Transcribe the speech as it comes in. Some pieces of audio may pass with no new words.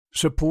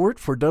Support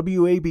for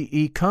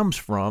WABE comes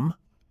from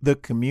the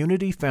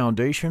Community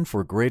Foundation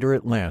for Greater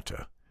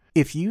Atlanta.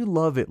 If you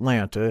love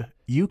Atlanta,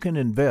 you can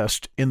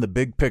invest in the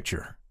big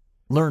picture.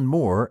 Learn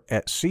more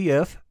at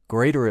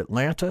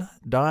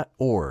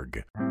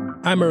cfgreateratlanta.org.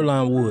 I'm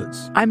Earlonne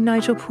Woods. I'm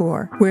Nigel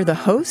Poor. We're the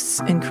hosts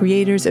and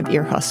creators of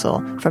Ear Hustle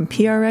from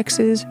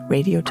PRX's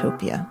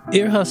Radiotopia.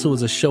 Ear Hustle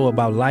is a show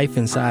about life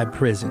inside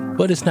prison,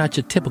 but it's not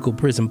your typical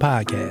prison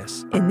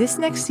podcast. In this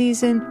next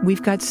season,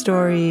 we've got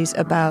stories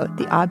about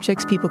the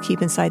objects people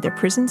keep inside their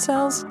prison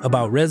cells,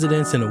 about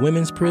residents in a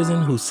women's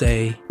prison who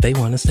say they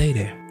want to stay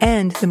there,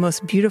 and the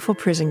most beautiful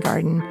prison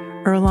garden.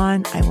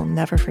 Earlonne, I will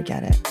never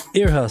forget it.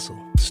 Ear Hustle.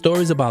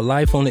 Stories about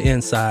life on the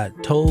inside,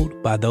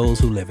 told by those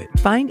who live it.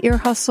 Find Ear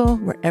Hustle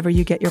wherever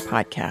you get your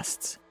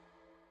podcasts.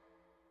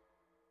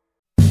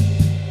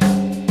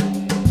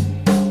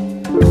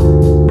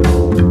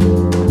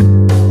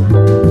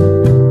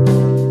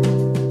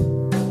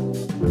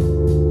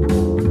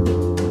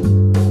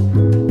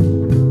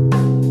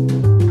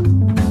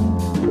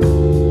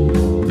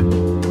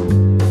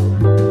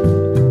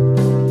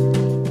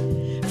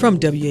 From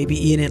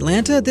WABE in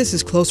Atlanta, this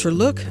is Closer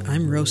Look.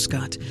 I'm Rose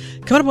Scott.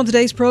 Coming up on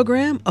today's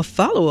program, a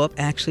follow-up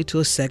actually to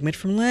a segment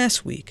from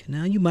last week.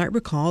 Now, you might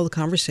recall the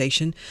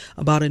conversation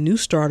about a new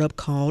startup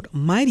called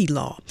Mighty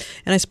Law.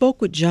 And I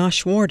spoke with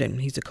Josh Warden.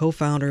 He's a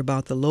co-founder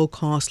about the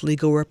low-cost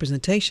legal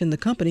representation the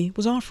company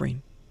was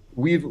offering.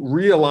 We've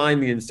realigned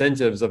the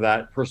incentives of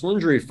that personal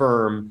injury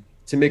firm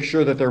to make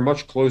sure that they're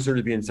much closer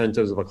to the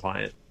incentives of a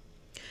client.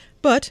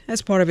 But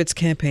as part of its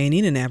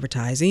campaigning and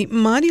advertising,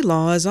 Mighty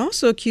Law is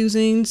also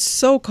accusing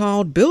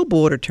so-called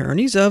billboard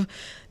attorneys of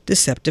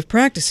deceptive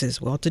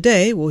practices. Well,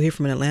 today we'll hear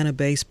from an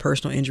Atlanta-based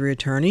personal injury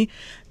attorney,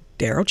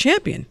 Darrell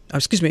Champion.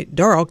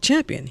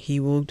 He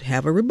will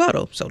have a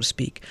rebuttal, so to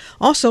speak.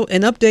 Also,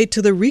 an update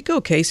to the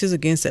RICO cases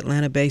against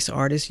Atlanta-based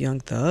artist Young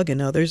Thug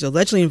and others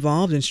allegedly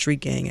involved in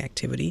street gang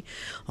activity.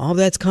 All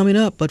that's coming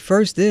up. But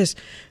first, this.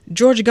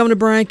 Georgia Governor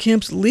Brian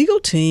Kemp's legal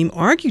team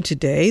argued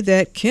today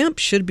that Kemp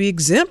should be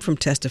exempt from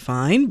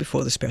testifying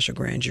before the special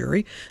grand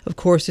jury. Of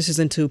course, this is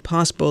into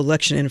possible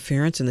election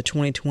interference in the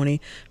 2020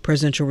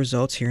 presidential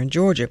results here in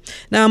Georgia.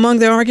 Now, among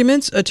their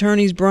arguments,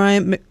 attorneys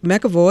Brian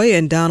McAvoy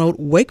and Donald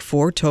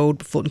Wakeford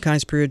told Fulton County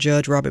Superior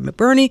Judge Robert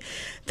McBurney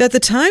that the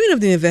timing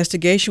of the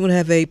investigation would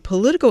have a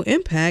political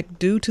impact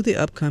due to the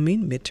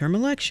upcoming midterm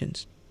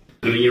elections.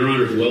 I mean, Your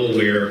Honor is well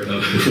aware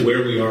of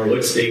where we are,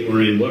 what state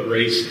we're in, what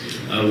race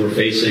we're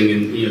facing,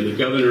 and the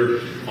governor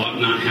ought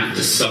not have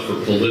to suffer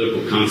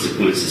political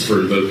consequences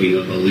for invoking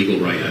a legal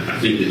right. I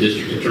think the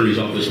district attorney's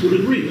office would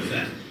agree with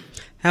that.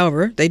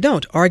 However, they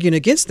don't. Arguing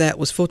against that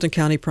was Fulton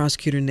County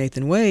Prosecutor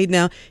Nathan Wade.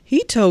 Now,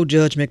 he told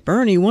Judge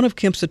McBurney one of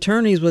Kemp's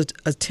attorneys was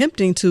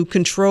attempting to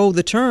control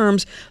the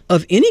terms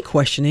of any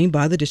questioning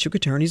by the district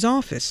attorney's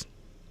office.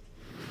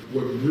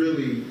 What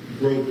really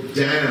broke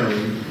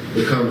down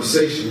the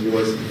conversation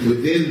was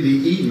within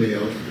the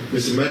email,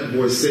 Mr.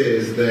 McAvoy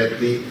says that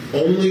the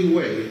only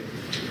way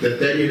that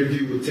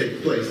interview would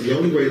take place, the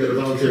only way that a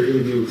voluntary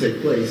interview would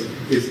take place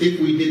is if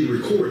we didn't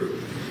record it.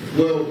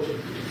 Well,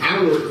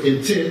 our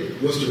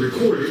intent was to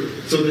record it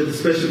so that the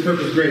special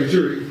purpose grand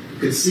jury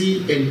could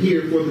see and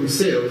hear for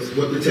themselves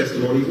what the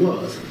testimony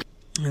was.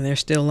 And there's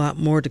still a lot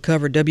more to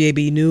cover.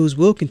 WABE News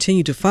will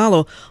continue to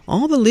follow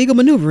all the legal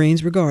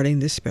maneuverings regarding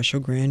this special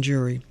grand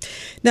jury.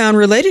 Now, in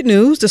related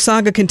news, the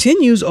saga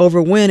continues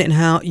over when and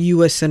how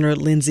U.S. Senator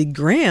Lindsey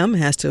Graham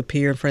has to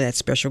appear in front of that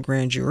special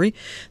grand jury.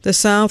 The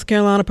South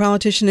Carolina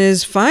politician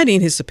is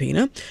fighting his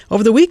subpoena.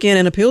 Over the weekend,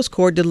 an appeals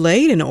court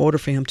delayed an order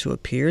for him to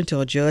appear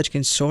until a judge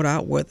can sort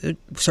out whether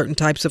certain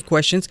types of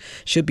questions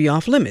should be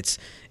off limits.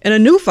 In a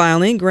new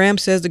filing, Graham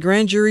says the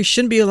grand jury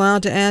shouldn't be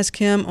allowed to ask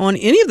him on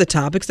any of the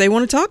topics they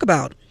want to talk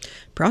about.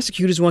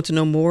 Prosecutors want to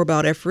know more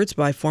about efforts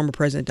by former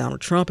President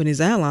Donald Trump and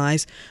his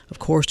allies, of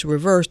course, to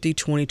reverse the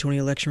 2020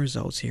 election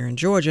results here in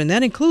Georgia. And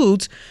that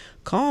includes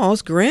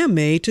calls Graham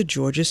made to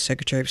Georgia's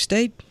Secretary of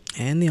State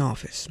and the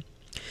office.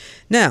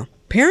 Now,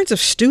 parents of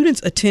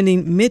students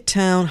attending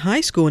Midtown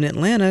High School in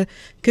Atlanta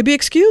could be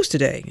excused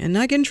today and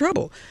not get in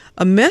trouble.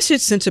 A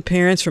message sent to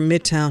parents from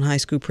Midtown High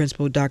School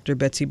Principal Dr.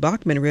 Betsy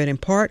Bachman read in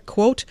part,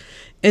 quote,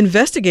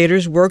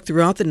 "Investigators worked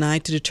throughout the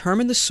night to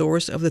determine the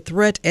source of the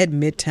threat at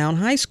Midtown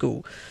High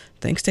School.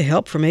 Thanks to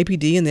help from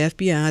APD and the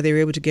FBI, they were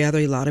able to gather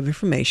a lot of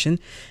information.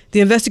 The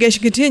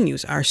investigation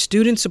continues. Our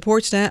student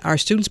support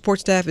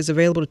staff is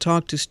available to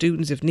talk to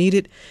students if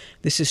needed.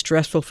 This is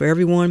stressful for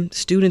everyone,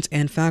 students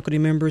and faculty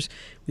members.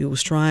 We will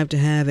strive to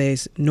have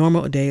as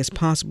normal a day as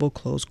possible,"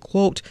 close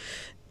quote.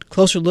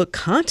 Closer Look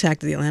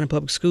contacted the Atlanta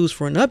Public Schools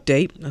for an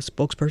update. A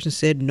spokesperson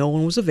said no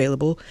one was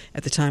available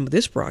at the time of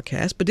this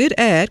broadcast, but did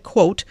add,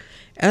 quote,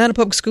 "Atlanta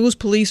Public Schools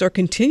police are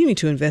continuing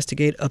to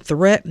investigate a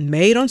threat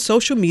made on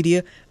social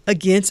media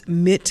against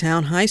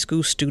Midtown High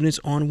School students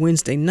on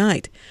Wednesday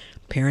night.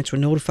 Parents were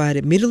notified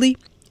immediately.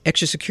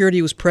 Extra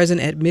security was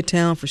present at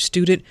Midtown for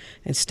student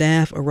and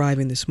staff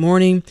arriving this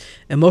morning.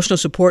 Emotional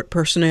support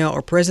personnel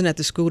are present at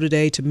the school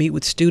today to meet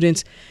with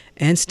students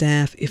and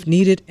staff if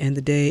needed, and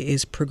the day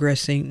is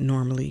progressing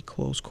normally,"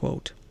 close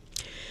quote.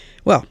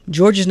 Well,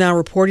 Georgia is now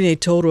reporting a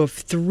total of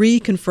 3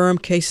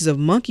 confirmed cases of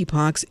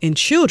monkeypox in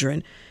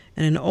children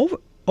and an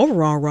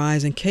overall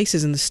rise in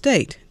cases in the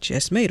state.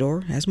 Jess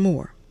Mador has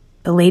more.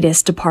 The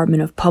latest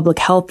Department of Public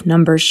Health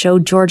numbers show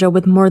Georgia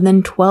with more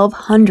than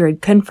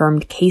 1,200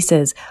 confirmed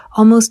cases.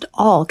 Almost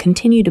all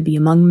continue to be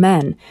among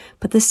men,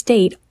 but the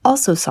state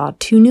also saw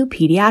 2 new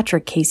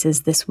pediatric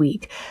cases this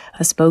week.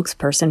 A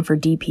spokesperson for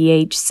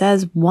DPH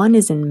says one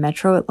is in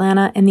Metro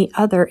Atlanta and the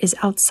other is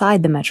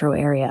outside the metro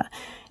area.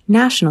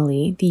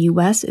 Nationally, the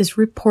U.S. is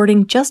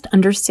reporting just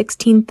under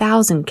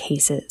 16,000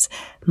 cases.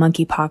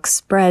 Monkeypox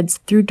spreads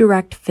through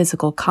direct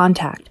physical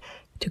contact.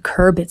 To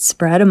curb its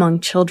spread among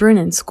children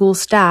and school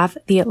staff,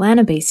 the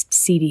Atlanta-based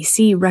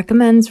CDC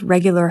recommends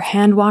regular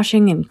hand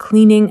washing and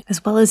cleaning,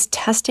 as well as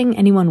testing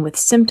anyone with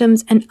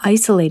symptoms and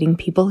isolating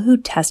people who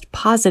test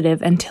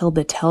positive until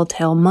the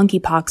telltale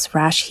monkeypox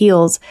rash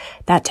heals.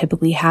 That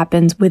typically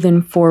happens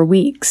within 4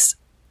 weeks.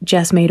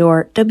 Jess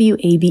Mador,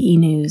 WABE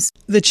News.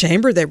 The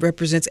chamber that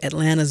represents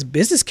Atlanta's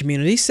business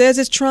community says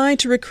it's trying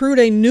to recruit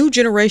a new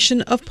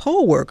generation of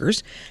poll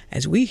workers,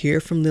 as we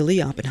hear from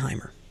Lily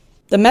Oppenheimer.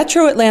 The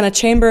Metro Atlanta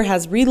Chamber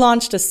has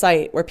relaunched a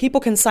site where people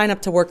can sign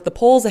up to work the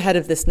polls ahead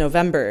of this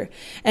November,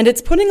 and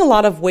it's putting a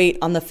lot of weight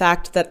on the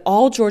fact that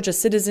all Georgia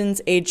citizens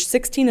aged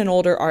 16 and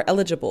older are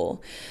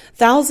eligible.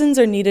 Thousands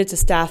are needed to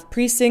staff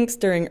precincts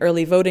during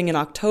early voting in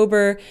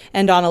October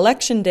and on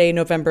Election Day,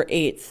 November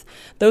 8th.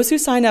 Those who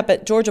sign up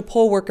at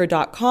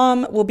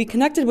georgiapollworker.com will be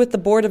connected with the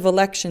Board of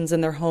Elections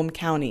in their home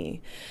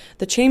county.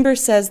 The chamber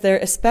says they're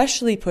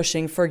especially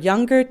pushing for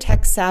younger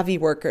tech-savvy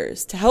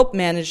workers to help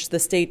manage the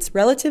state's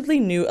relatively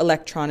new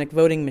electronic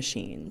voting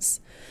machines.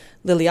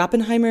 Lily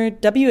Oppenheimer,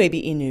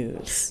 WABE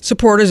News.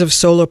 Supporters of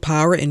solar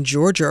power in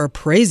Georgia are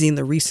praising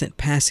the recent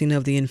passing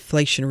of the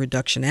Inflation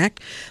Reduction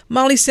Act.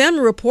 Molly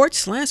Samuel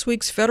reports last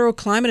week's federal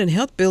climate and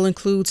health bill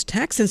includes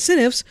tax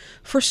incentives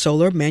for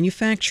solar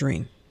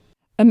manufacturing.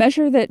 A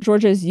measure that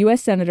Georgia's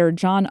U.S. Senator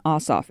Jon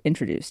Ossoff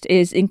introduced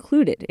is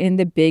included in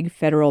the big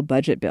federal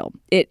budget bill.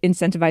 It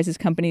incentivizes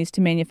companies to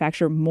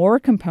manufacture more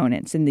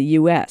components in the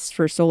U.S.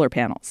 for solar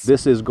panels.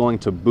 This is going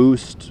to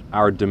boost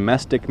our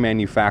domestic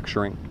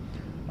manufacturing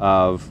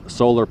of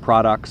solar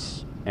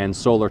products and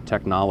solar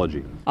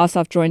technology.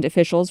 Ossoff joined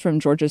officials from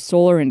Georgia's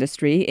solar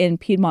industry in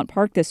Piedmont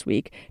Park this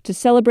week to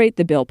celebrate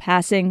the bill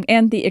passing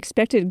and the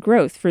expected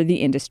growth for the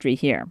industry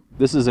here.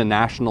 This is a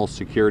national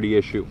security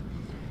issue.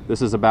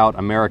 This is about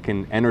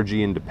American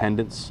energy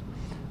independence,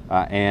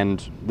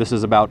 and this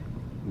is about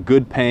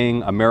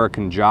good-paying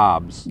American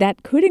jobs.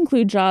 That could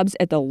include jobs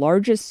at the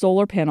largest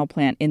solar panel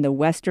plant in the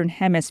Western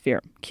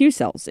Hemisphere,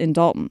 Qcells in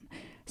Dalton.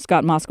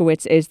 Scott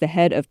Moskowitz is the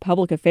head of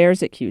public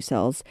affairs at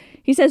Qcells.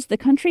 He says the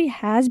country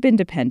has been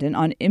dependent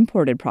on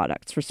imported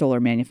products for solar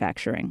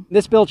manufacturing.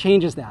 This bill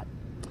changes that.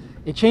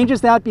 It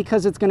changes that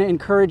because it's going to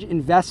encourage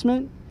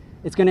investment.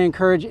 It's going to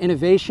encourage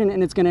innovation,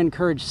 and it's going to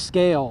encourage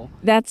scale.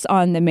 That's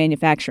on the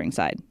manufacturing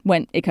side.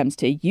 When it comes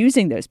to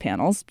using those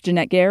panels,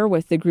 Jeanette Gayer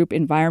with the group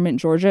Environment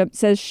Georgia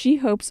says she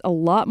hopes a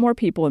lot more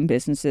people and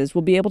businesses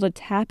will be able to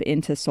tap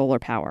into solar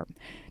power.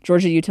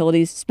 Georgia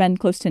utilities spend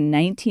close to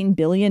 $19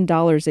 billion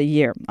a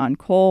year on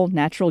coal,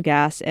 natural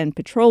gas, and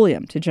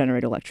petroleum to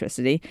generate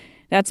electricity.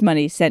 That's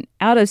money sent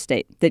out of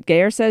state that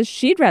Gayer says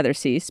she'd rather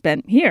see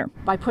spent here.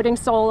 By putting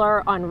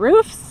solar on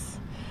roofs,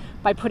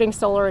 by putting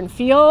solar in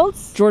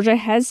fields. Georgia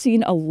has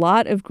seen a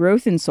lot of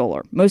growth in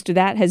solar. Most of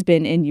that has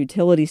been in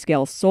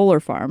utility-scale solar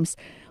farms.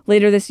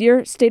 Later this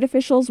year, state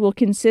officials will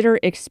consider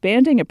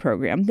expanding a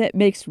program that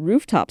makes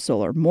rooftop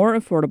solar more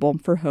affordable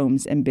for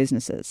homes and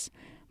businesses.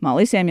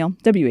 Molly Samuel,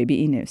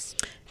 WABE News.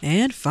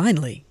 And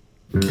finally,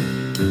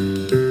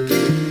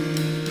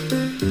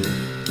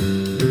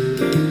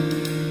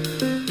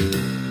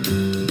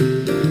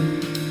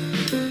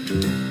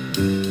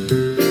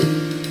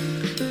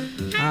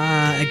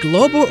 a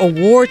global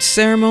awards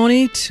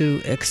ceremony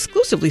to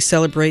exclusively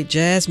celebrate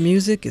jazz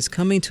music is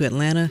coming to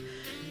Atlanta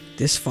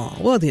this fall.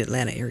 Well, the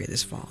Atlanta area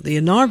this fall. The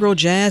inaugural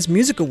Jazz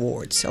Music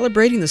Awards,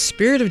 celebrating the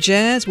spirit of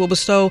jazz, will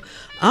bestow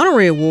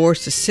honorary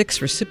awards to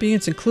 6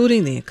 recipients,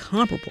 including the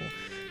incomparable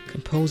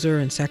composer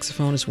and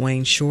saxophonist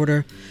Wayne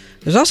Shorter.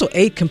 There's also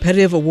 8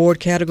 competitive award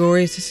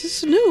categories. This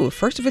is new,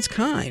 first of its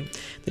kind.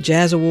 The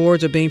Jazz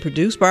Awards are being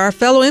produced by our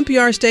fellow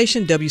NPR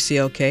station,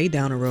 WCLK,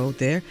 down the road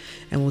there,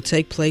 and will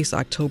take place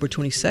October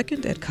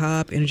 22nd at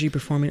Cobb Energy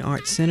Performing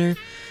Arts Center.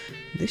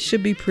 This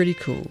should be pretty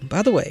cool.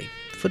 By the way,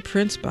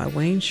 Footprints by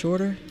Wayne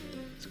Shorter,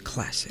 it's a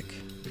classic.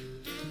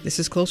 This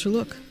is Closer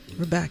Look.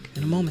 We're back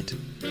in a moment.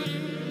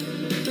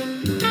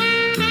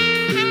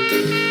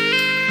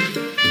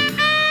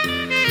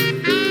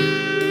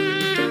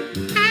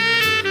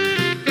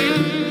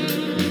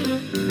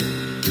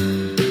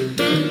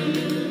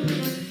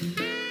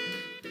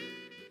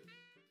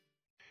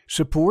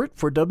 Support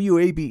for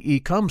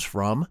WABE comes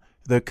from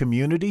the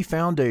Community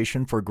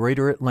Foundation for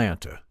Greater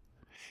Atlanta.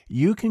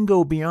 You can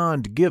go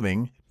beyond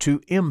giving to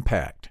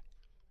impact.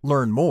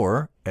 Learn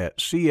more at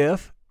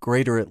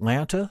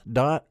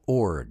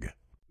cfgreateratlanta.org.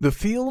 The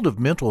field of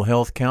mental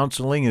health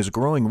counseling is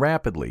growing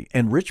rapidly,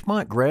 and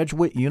Richmont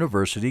Graduate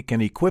University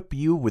can equip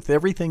you with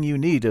everything you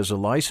need as a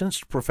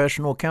licensed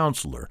professional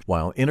counselor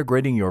while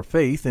integrating your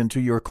faith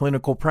into your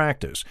clinical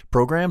practice.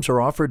 Programs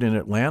are offered in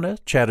Atlanta,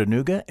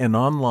 Chattanooga, and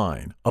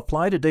online.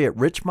 Apply today at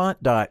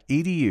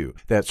richmont.edu.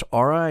 That's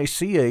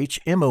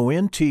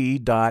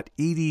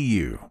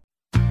RICHMONT.edu.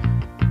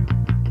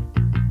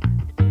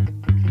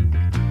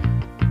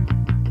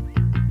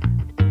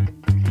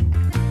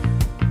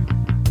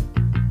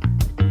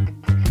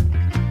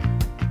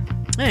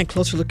 And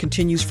Closer Look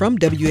continues from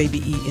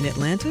WABE in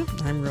Atlanta.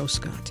 I'm Rose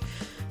Scott.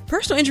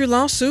 Personal injury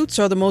lawsuits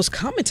are the most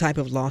common type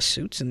of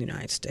lawsuits in the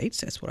United States.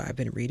 That's what I've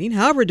been reading.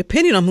 However,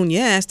 depending on whom you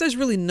ask, there's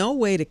really no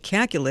way to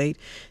calculate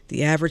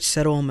the average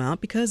settle amount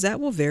because that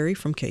will vary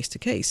from case to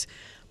case.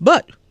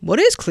 But what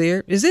is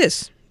clear is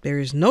this. There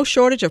is no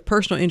shortage of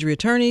personal injury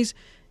attorneys,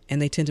 and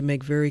they tend to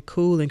make very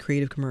cool and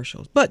creative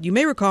commercials. But you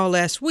may recall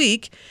last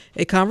week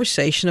a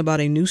conversation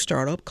about a new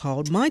startup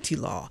called Mighty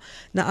Law.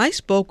 Now, I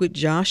spoke with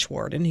Josh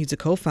Warden, he's a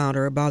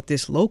co-founder, about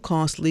this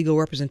low-cost legal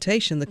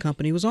representation the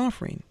company was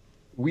offering.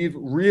 We've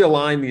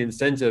realigned the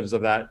incentives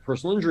of that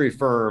personal injury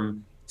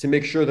firm to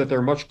make sure that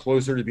they're much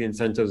closer to the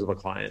incentives of a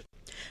client.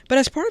 But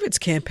as part of its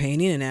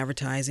campaigning and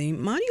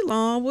advertising, Mighty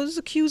Law was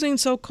accusing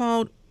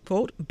so-called,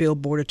 quote,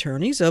 billboard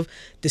attorneys of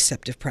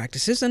deceptive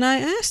practices, and I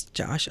asked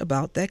Josh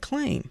about that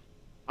claim.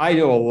 I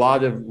know a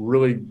lot of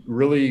really,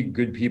 really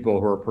good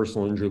people who are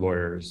personal injury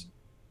lawyers.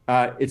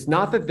 It's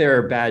not that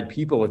they're bad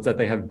people, it's that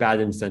they have bad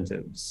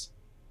incentives.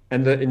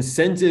 And the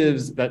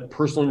incentives that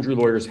personal injury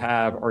lawyers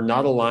have are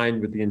not aligned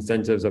with the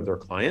incentives of their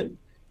client.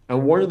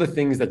 And one of the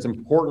things that's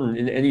important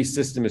in any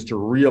system is to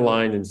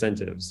realign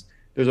incentives.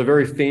 There's a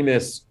very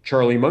famous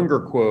Charlie Munger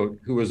quote,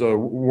 who was a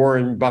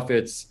Warren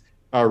Buffett's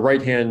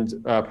right-hand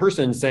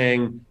person,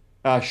 saying,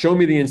 show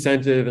me the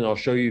incentive and I'll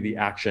show you the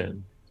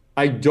action.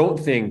 I don't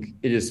think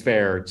it is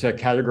fair to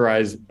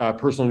categorize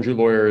personal injury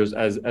lawyers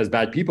as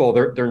bad people.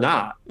 They're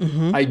not.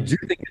 Mm-hmm. I do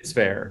think it's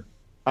fair,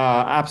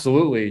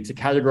 absolutely, to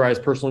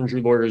categorize personal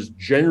injury lawyers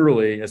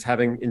generally as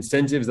having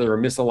incentives that are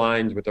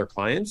misaligned with their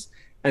clients.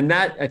 And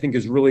that, I think,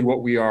 is really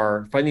what we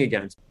are fighting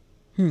against.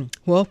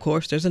 Well, of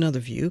course, there's another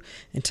view,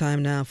 and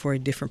time now for a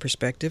different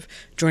perspective.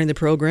 Joining the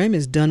program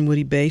is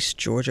Dunwoody-based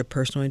Georgia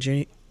personal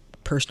injury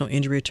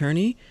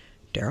attorney,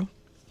 Darrell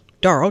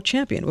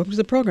Champion. Welcome to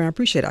the program. I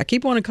appreciate it. I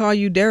keep wanting to call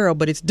you Darrell,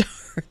 but it's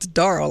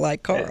Darrell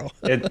like Carl.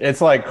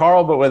 It's like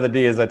Carl, but with a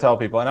D, as I tell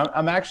people. And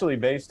I'm actually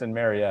based in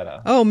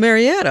Marietta. Oh,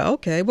 Marietta.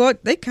 Okay. Well,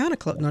 they kind of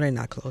close. No, they're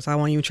not close. I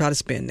won't even try to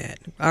spin that.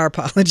 Our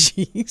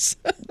apologies.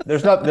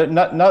 There's not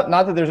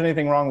that there's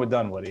anything wrong with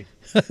Dunwoody.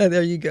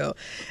 There you go.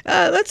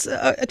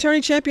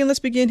 Attorney Champion, let's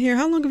begin here.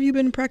 How long have you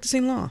been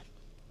practicing law?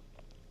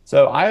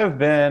 So I have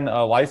been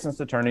a licensed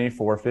attorney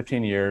for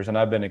 15 years, and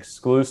I've been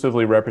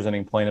exclusively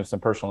representing plaintiffs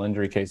in personal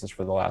injury cases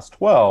for the last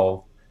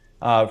 12.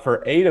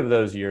 For 8 of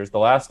those years, the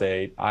last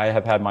 8, I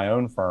have had my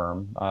own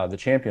firm, the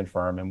Champion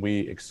Firm, and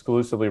we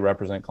exclusively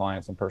represent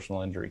clients in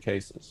personal injury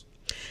cases.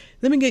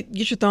 Let me get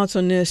your thoughts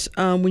on this.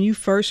 When you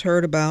first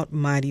heard about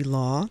Mighty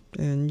Law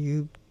and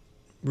you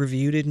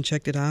reviewed it and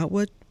checked it out,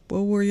 what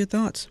were your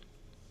thoughts?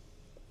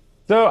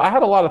 So I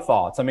had a lot of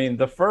thoughts. I mean,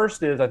 the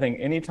first is, I think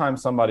anytime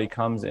somebody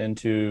comes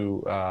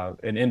into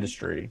an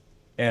industry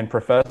and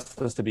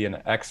professes to be an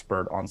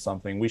expert on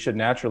something, we should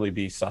naturally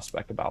be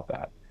suspect about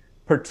that,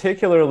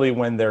 particularly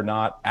when they're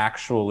not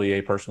actually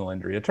a personal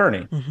injury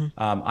attorney. Mm-hmm.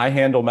 I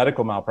handle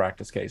medical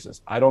malpractice cases.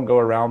 I don't go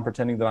around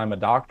pretending that I'm a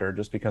doctor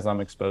just because I'm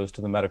exposed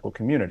to the medical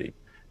community.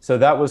 So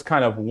that was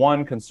kind of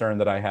one concern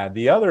that I had.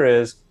 The other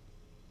is,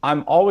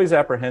 I'm always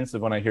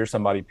apprehensive when I hear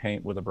somebody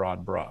paint with a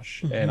broad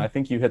brush. Mm-hmm. And I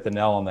think you hit the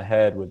nail on the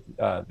head with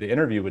the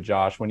interview with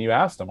Josh when you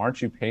asked him,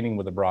 aren't you painting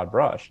with a broad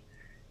brush?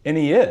 And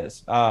he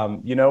is.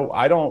 There's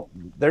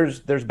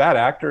bad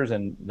actors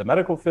in the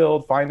medical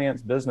field,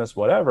 finance, business,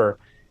 whatever.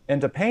 And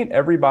to paint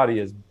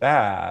everybody as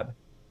bad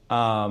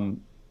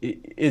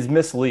is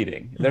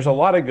misleading. Mm-hmm. There's a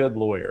lot of good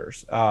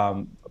lawyers,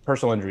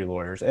 personal injury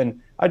lawyers. And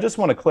I just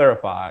want to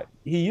clarify,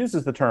 he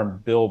uses the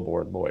term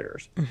billboard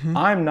lawyers. Mm-hmm.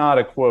 I'm not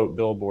a, quote,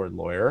 billboard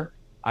lawyer.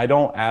 I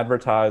don't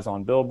advertise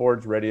on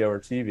billboards, radio, or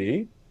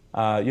TV.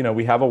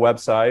 We have a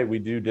website, we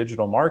do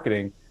digital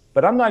marketing,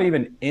 but I'm not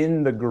even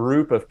in the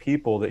group of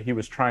people that he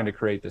was trying to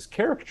create this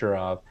caricature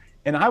of.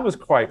 And I was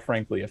quite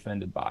frankly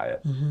offended by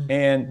it. Mm-hmm.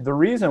 And the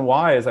reason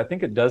why is I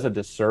think it does a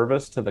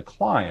disservice to the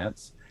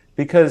clients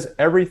because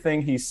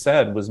everything he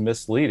said was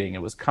misleading.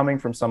 It was coming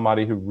from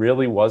somebody who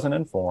really wasn't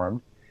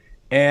informed.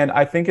 And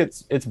I think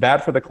it's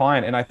bad for the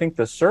client. And I think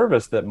the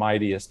service that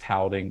Mighty is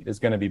touting is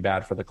going to be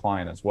bad for the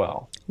client as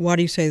well. Why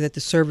do you say that the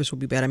service will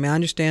be bad? I mean, I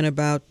understand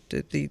about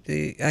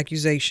the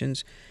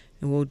accusations,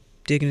 and we'll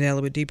dig into that a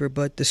little bit deeper,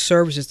 but the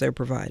services they're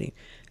providing,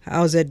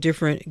 how is that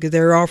different? Because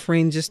they're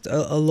offering just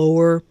a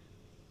lower,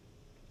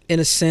 in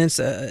a sense,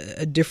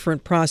 a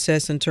different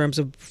process in terms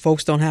of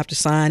folks don't have to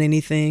sign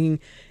anything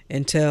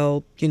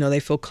until, they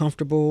feel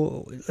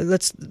comfortable.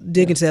 Let's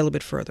dig into that a little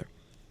bit further.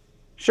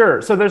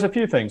 Sure. So there's a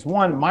few things.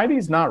 One,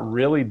 Mighty's not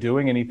really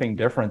doing anything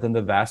different than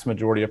the vast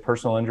majority of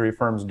personal injury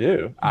firms do.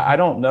 Mm-hmm. I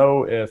don't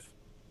know if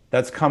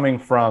that's coming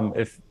from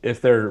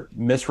if they're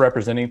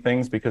misrepresenting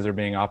things because they're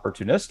being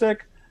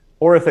opportunistic,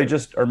 or if they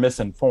just are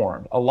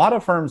misinformed. A lot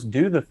of firms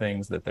do the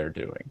things that they're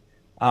doing.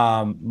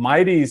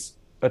 Mighty's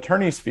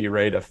attorney's fee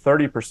rate of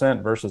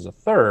 30% versus a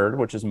third,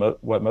 which is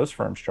what most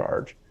firms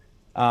charge,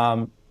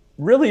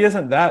 really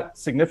isn't that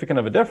significant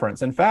of a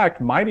difference. In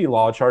fact, Mighty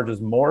Law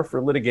charges more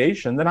for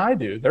litigation than I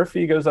do. Their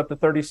fee goes up to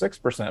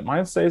 36%.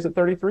 Mine stays at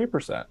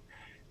 33%.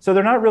 So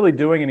they're not really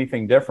doing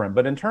anything different.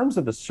 But in terms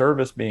of the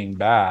service being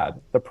bad,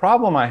 the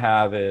problem I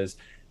have is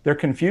they're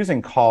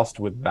confusing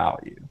cost with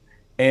value.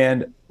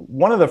 And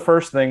one of the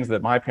first things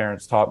that my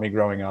parents taught me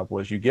growing up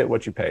was you get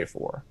what you pay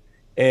for.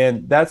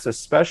 And that's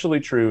especially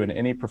true in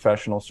any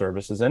professional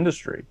services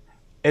industry.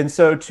 And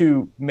so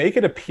to make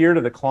it appear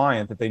to the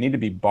client that they need to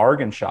be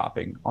bargain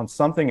shopping on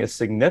something as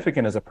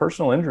significant as a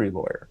personal injury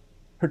lawyer,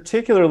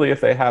 particularly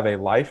if they have a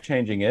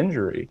life-changing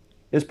injury,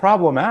 is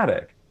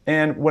problematic.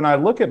 And when I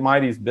look at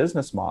Mighty's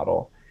business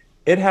model,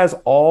 it has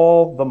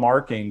all the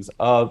markings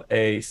of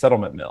a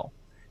settlement mill.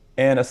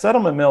 And a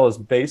settlement mill is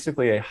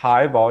basically a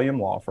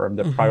high-volume law firm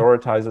that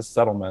prioritizes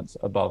settlements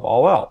above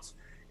all else.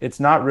 It's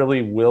not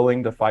really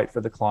willing to fight for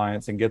the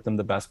clients and get them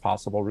the best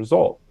possible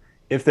result.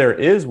 If there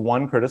is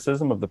one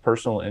criticism of the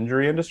personal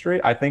injury industry,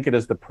 I think it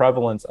is the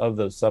prevalence of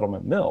those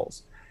settlement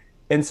mills.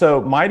 And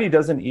so Mighty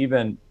doesn't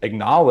even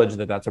acknowledge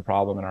that that's a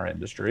problem in our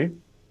industry.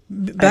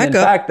 In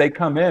fact, they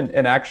come in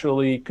and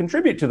actually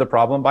contribute to the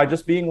problem by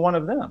just being one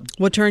of them.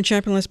 Well, Attorney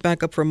Champion, let's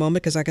back up for a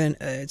moment, because I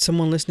can,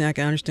 someone listening, I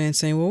can understand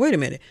saying, well, wait a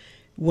minute.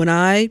 When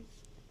I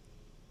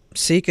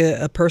seek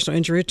a personal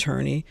injury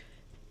attorney,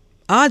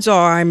 odds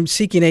are I'm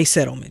seeking a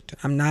settlement.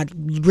 I'm not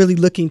really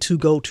looking to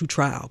go to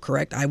trial,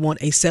 correct? I want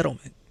a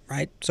settlement,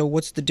 right? So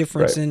what's the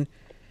difference in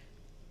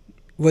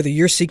whether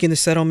you're seeking the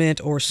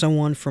settlement or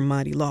someone from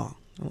Mighty Law?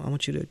 I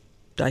want you to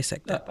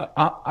dissect that.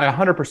 I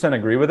 100%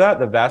 agree with that.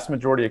 The vast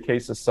majority of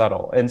cases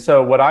settle. And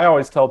so what I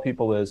always tell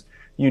people is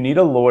you need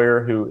a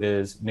lawyer who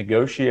is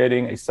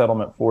negotiating a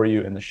settlement for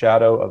you in the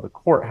shadow of the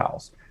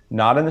courthouse,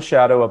 not in the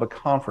shadow of a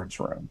conference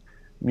room.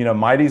 You know,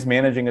 Mighty's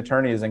managing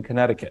attorney is in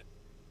Connecticut.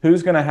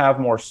 Who's going to have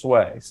more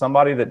sway?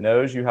 Somebody that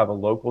knows you have a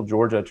local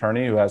Georgia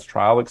attorney who has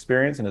trial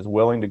experience and is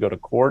willing to go to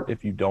court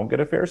if you don't get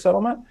a fair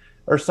settlement,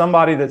 or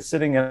somebody that's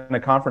sitting in a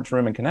conference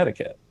room in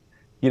Connecticut?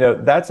 You know,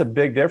 that's a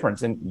big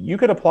difference. And you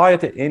could apply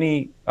it to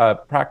any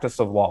practice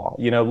of law.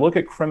 You know, look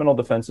at criminal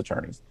defense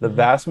attorneys. The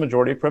vast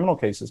majority of criminal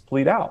cases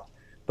plead out.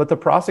 But the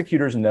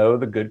prosecutors know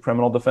the good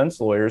criminal defense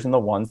lawyers and the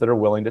ones that are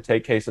willing to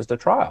take cases to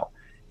trial.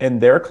 And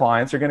their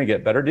clients are going to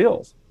get better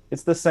deals.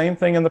 It's the same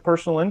thing in the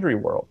personal injury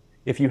world.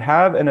 If you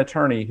have an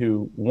attorney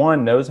who,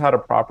 one, knows how to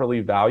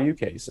properly value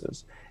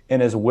cases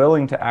and is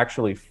willing to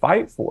actually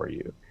fight for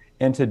you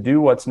and to do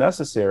what's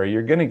necessary,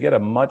 you're going to get a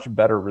much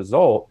better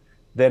result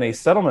than a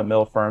settlement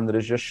mill firm that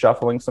is just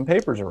shuffling some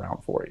papers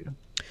around for you.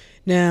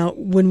 Now,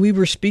 when we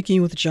were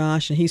speaking with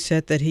Josh and he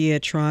said that he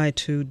had tried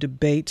to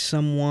debate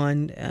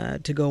someone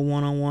to go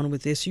one-on-one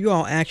with this, you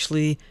all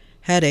actually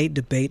had a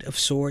debate of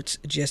sorts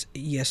just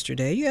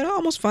yesterday. You had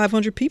almost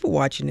 500 people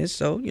watching this,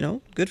 so, you know,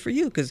 good for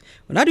you. Because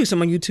when I do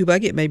some on YouTube, I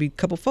get maybe a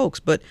couple folks.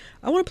 But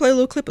I want to play a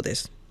little clip of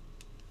this.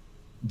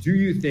 Do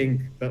you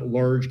think that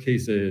large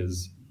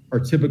cases are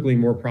typically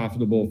more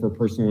profitable for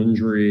personal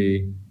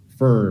injury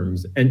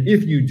firms? And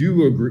if you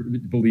do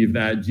believe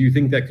that, do you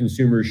think that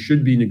consumers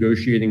should be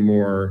negotiating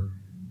more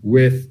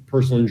with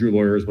personal injury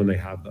lawyers when they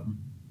have them?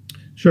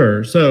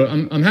 Sure. So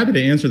I'm happy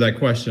to answer that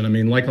question. I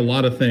mean, like a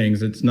lot of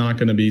things, it's not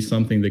going to be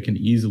something that can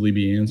easily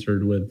be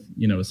answered with,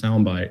 you know, a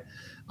soundbite.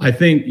 I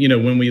think, you know,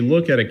 when we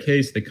look at a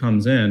case that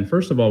comes in,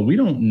 first of all, we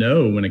don't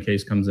know when a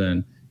case comes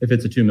in if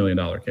it's a $2 million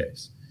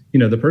case. You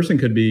know, the person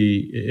could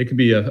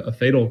be a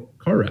fatal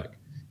car wreck.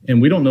 And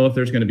we don't know if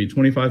there's going to be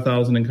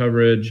 25,000 in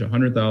coverage,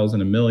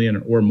 100,000, $1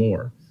 million or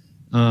more.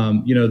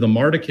 You know, the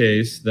MARTA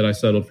case that I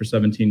settled for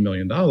 $17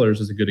 million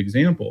is a good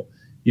example.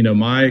 You know,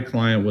 my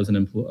client was an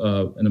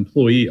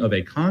employee of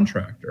a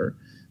contractor,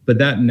 but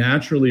that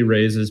naturally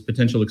raises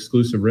potential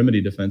exclusive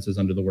remedy defenses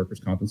under the Workers'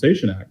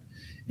 Compensation Act.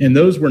 And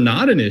those were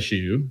not an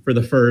issue for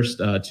the first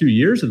 2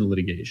 years of the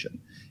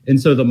litigation. And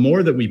so the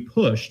more that we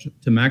pushed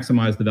to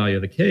maximize the value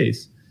of the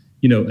case,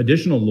 you know,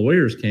 additional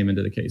lawyers came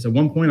into the case. At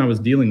one point, I was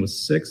dealing with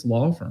 6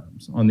 law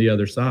firms on the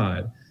other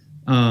side,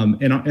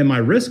 and my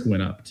risk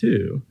went up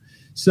too.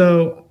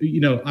 So, you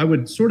know, I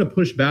would sort of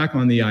push back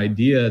on the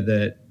idea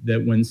that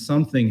when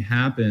something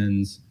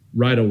happens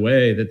right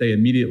away, that they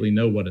immediately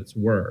know what it's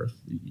worth.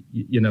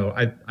 You know,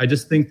 I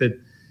just think that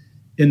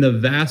in the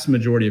vast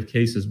majority of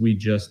cases, we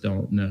just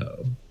don't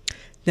know.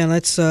 Now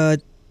let's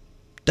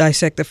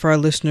dissect it for our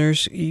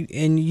listeners.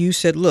 And you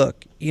said,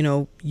 look, you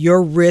know,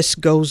 your risk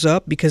goes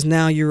up because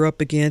now you're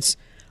up against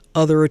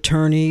other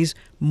attorneys,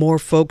 more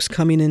folks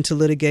coming into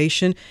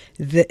litigation.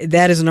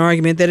 That is an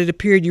argument that it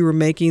appeared you were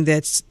making,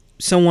 that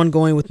someone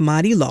going with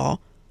Mighty Law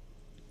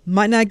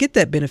might not get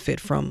that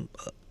benefit from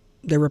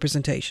their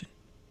representation.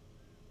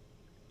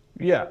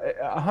 Yeah,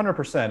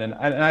 100%. And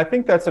I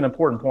think that's an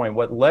important point.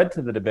 What led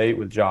to the debate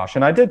with Josh,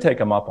 and I did take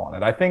him up on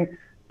it, I think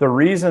the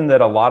reason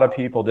that a lot of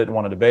people didn't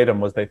want to debate him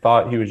was they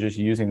thought he was just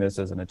using this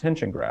as an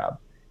attention grab.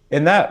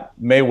 And that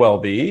may well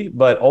be,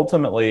 but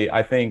ultimately,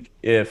 I think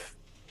if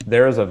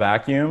there is a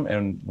vacuum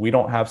and we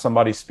don't have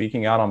somebody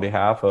speaking out on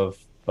behalf of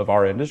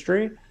our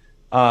industry,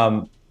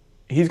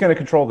 he's going to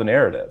control the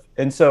narrative.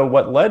 And so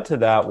what led to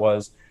that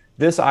was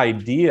this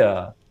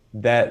idea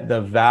that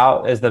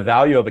as the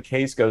value of a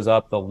case goes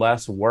up, the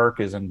less work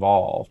is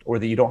involved, or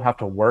that you don't have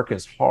to work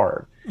as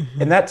hard.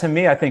 Mm-hmm. And that, to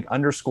me, I think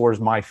underscores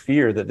my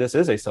fear that this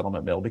is a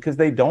settlement mill, because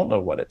they don't know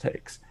what it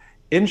takes.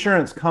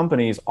 Insurance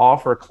companies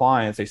offer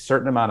clients a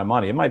certain amount of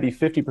money. It might be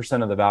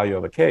 50% of the value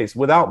of a case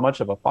without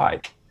much of a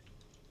fight.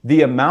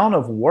 The amount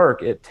of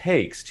work it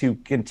takes to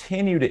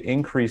continue to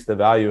increase the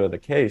value of the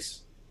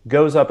case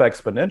goes up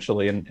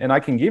exponentially. And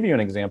I can give you an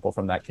example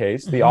from that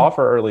case. The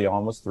offer early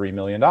on was $3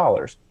 million.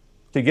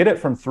 To get it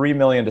from $3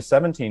 million to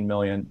 $17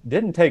 million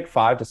didn't take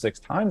 5 to 6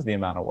 times the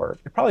amount of work.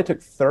 It probably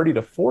took 30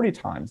 to 40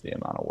 times the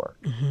amount of work.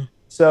 Mm-hmm.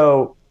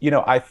 So,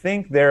 I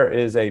think there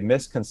is a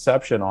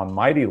misconception on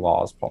Mighty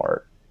Law's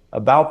part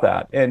about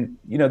that. And,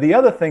 the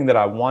other thing that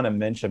I want to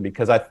mention,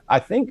 because I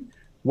think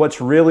what's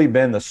really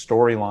been the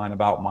storyline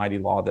about Mighty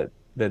Law that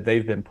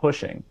they've been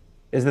pushing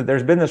is that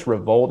there's been this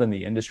revolt in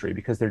the industry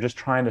because they're just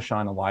trying to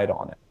shine a light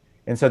on it.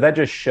 And so that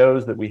just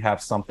shows that we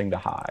have something to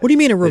hide. What do you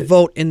mean a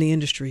revolt in the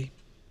industry?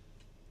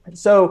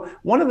 So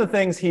one of the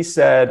things he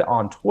said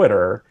on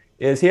Twitter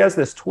is he has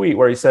this tweet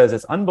where he says,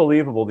 it's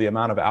unbelievable the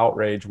amount of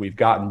outrage we've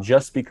gotten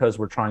just because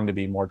we're trying to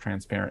be more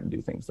transparent and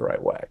do things the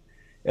right way.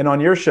 And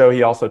on your show,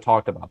 he also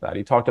talked about that.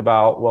 He talked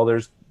about, well,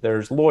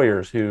 there's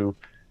lawyers who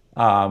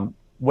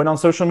went on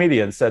social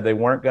media and said they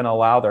weren't going to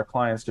allow their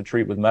clients to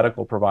treat with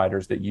medical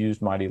providers that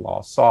used Mighty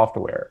Law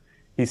software.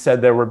 He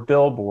said there were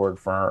billboard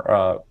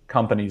for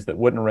companies that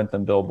wouldn't rent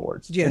them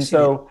billboards. Yes, and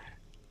so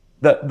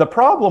the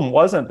problem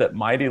wasn't that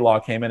Mighty Law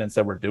came in and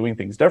said we're doing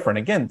things different.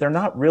 Again, they're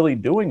not really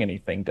doing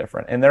anything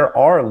different. And there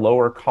are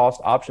lower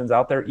cost options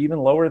out there, even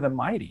lower than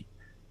Mighty.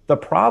 The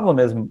problem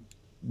is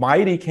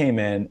Mighty came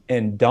in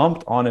and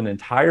dumped on an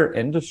entire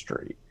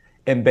industry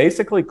and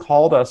basically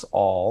called us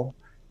all,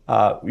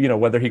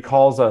 whether he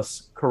calls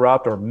us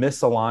corrupt or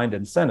misaligned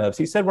incentives,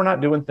 he said we're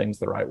not doing things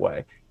the right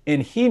way.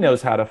 And he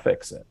knows how to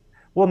fix it.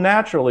 Well,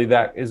 naturally,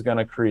 that is going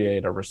to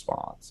create a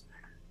response.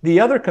 The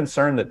other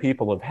concern that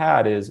people have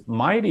had is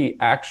Mighty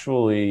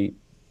actually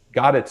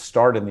got its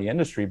start in the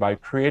industry by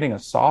creating a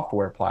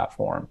software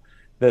platform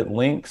that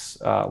links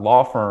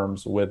law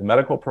firms with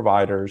medical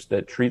providers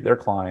that treat their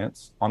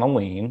clients on a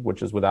lien,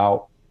 which is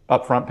without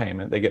upfront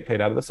payment. They get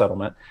paid out of the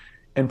settlement,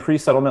 and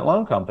pre-settlement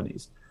loan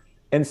companies.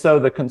 And so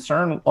the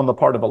concern on the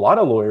part of a lot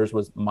of lawyers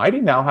was Mighty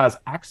now has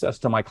access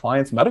to my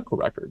clients' medical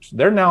records.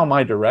 They're now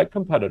my direct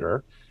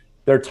competitor.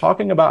 They're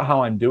talking about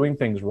how I'm doing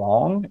things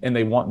wrong, and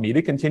they want me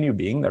to continue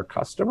being their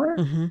customer.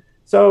 Mm-hmm.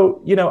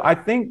 So, I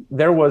think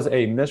there was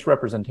a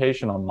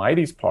misrepresentation on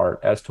Mighty's part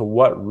as to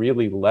what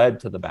really led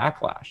to the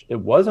backlash. It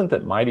wasn't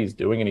that Mighty's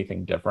doing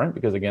anything different,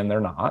 because again, they're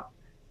not.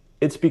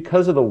 It's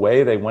because of the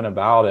way they went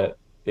about it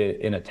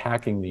in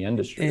attacking the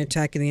industry. And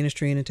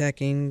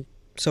attacking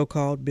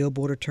so-called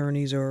billboard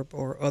attorneys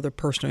or other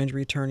personal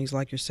injury attorneys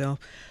like yourself.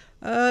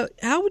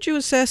 How would you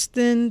assess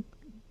then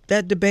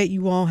that debate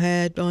you all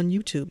had on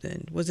YouTube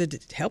then? Was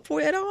it helpful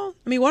at all?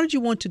 I mean, why did you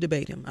want to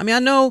debate him? I mean, I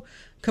know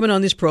coming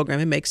on this program,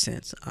 it makes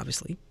sense,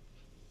 obviously.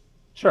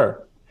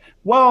 Sure.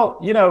 Well,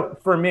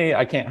 for me,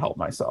 I can't help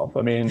myself.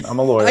 I mean, I'm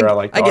a lawyer. I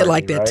like to get argue,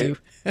 like that right? too.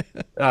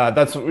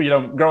 That's,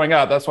 growing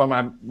up, that's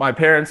why my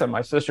parents and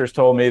my sisters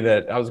told me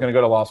that I was going to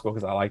go to law school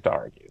because I like to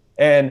argue.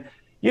 And,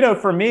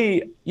 for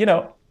me,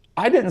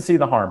 I didn't see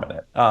the harm in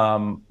it.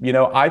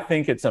 I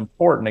think it's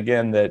important,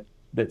 again,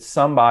 that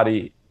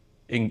somebody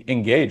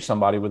engage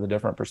somebody with a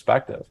different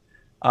perspective.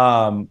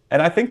 And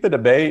I think the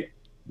debate,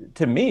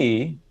 to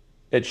me,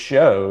 it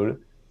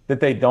showed that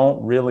they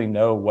don't really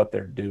know what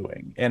they're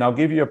doing. And I'll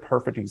give you a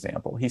perfect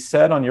example. He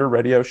said on your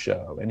radio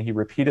show, and he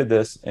repeated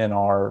this in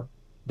our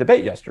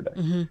debate yesterday,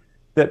 mm-hmm.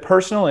 that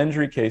personal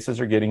injury cases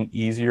are getting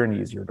easier and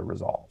easier to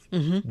resolve.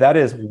 Mm-hmm. That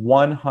is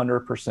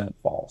 100%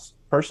 false.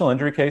 Personal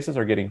injury cases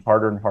are getting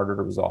harder and harder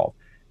to resolve.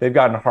 They've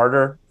gotten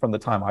harder from the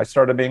time I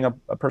started being a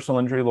personal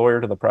injury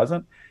lawyer to the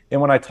present. And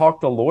when I talk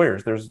to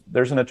lawyers,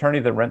 there's an attorney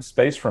that rents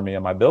space from me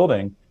in my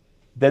building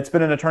that's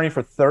been an attorney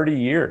for 30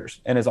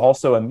 years and is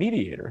also a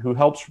mediator who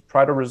helps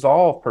try to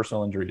resolve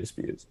personal injury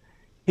disputes.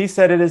 He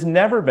said it has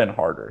never been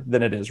harder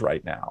than it is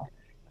right now.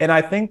 And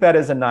I think that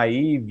is a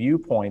naive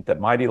viewpoint that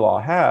Mighty Law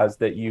has,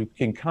 that you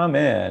can come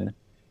in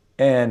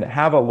and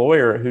have a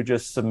lawyer who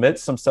just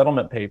submits some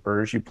settlement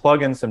papers, you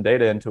plug in some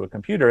data into a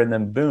computer, and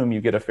then boom,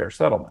 you get a fair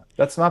settlement.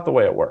 That's not the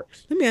way it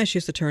works. Let me ask you,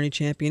 as Attorney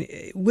Champion,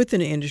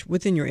 within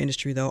your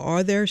industry, though,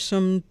 are there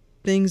some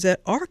things that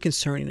are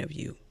concerning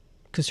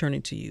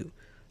to you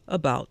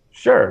about?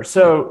 Sure.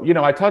 So,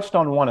 I touched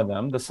on one of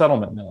them, the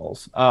settlement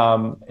mills.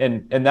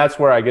 And that's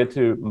where I get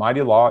to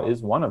Mighty Law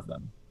is one of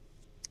them.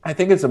 I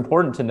think it's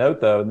important to note,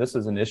 though, and this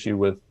is an issue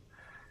with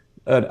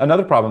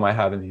another problem I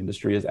have in the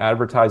industry, is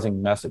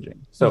advertising messaging.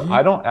 So mm-hmm.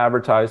 I don't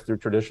advertise through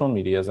traditional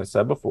media, as I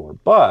said before,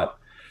 but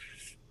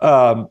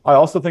I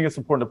also think it's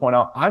important to point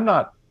out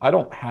I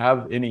don't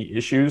have any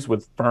issues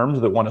with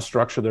firms that want to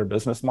structure their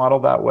business model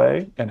that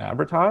way and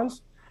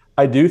advertise.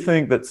 I do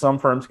think that some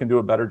firms can do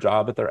a better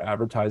job at their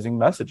advertising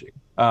messaging.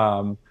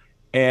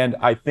 And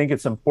I think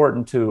it's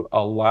important to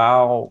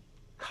allow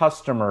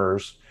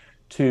customers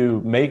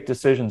to make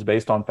decisions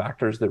based on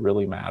factors that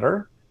really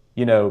matter.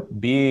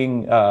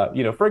 Being,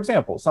 for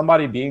example,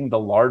 somebody being the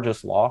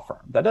largest law firm,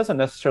 that doesn't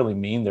necessarily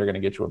mean they're going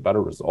to get you a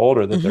better result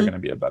or that they're going to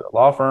be a better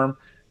law firm.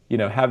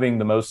 Having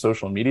the most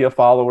social media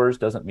followers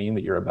doesn't mean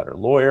that you're a better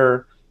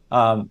lawyer.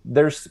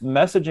 There's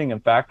messaging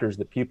and factors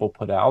that people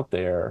put out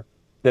there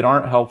that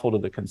aren't helpful to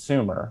the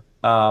consumer.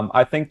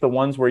 I think the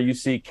ones where you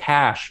see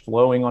cash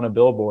flowing on a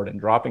billboard and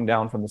dropping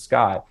down from the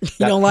sky,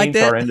 that don't like paints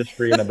that? our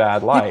industry in a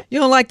bad light. You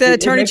don't like that,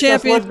 Attorney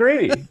Champion? It makes us look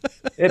greedy.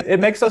 It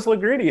makes us look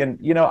greedy. And,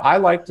 I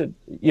like to,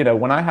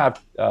 when I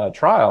have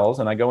trials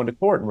and I go into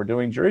court and we're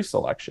doing jury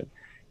selection,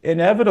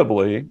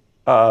 inevitably,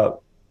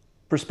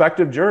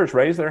 prospective jurors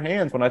raise their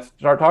hands when I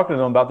start talking to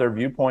them about their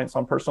viewpoints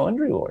on personal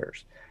injury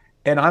lawyers.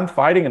 And I'm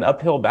fighting an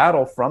uphill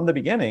battle from the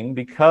beginning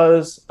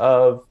because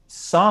of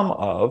some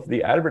of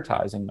the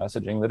advertising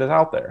messaging that is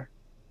out there.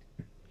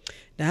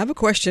 Now, I have a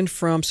question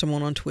from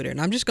someone on Twitter,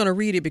 and I'm just going to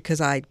read it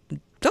because I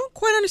don't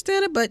quite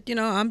understand it, but,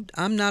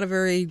 I'm not a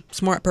very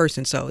smart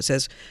person. So it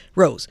says,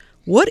 Rose,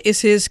 what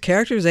is his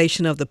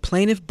characterization of the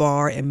plaintiff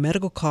bar and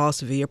medical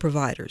costs via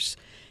providers?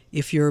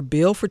 If your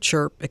bill for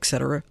CHIRP,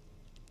 etc.,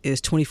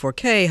 is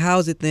 $24K, how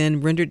is it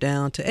then rendered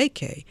down to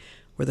 $8K,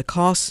 where the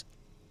costs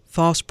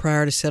false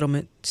prior to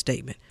settlement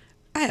statement?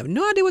 I have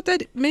no idea what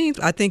that means.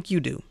 I think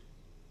you do.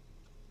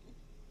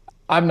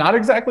 I'm not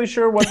exactly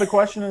sure what the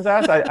question is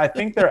asked. I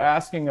think they're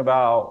asking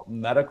about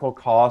medical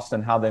costs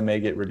and how they may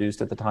get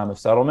reduced at the time of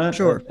settlement.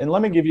 Sure. And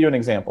let me give you an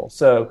example.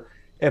 So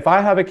if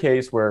I have a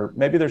case where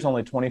maybe there's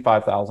only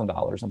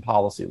 $25,000 in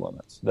policy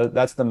limits,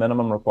 that's the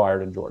minimum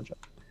required in Georgia.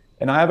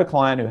 And I have a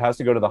client who has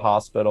to go to the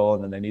hospital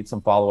and then they need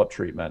some follow-up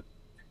treatment.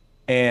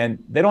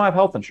 And they don't have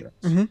health insurance.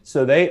 Mm-hmm.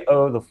 So they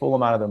owe the full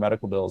amount of their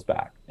medical bills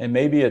back. And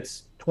maybe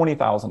it's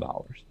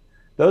 $20,000.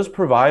 Those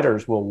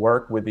providers will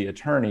work with the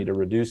attorney to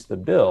reduce the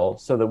bill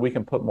so that we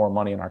can put more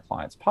money in our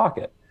client's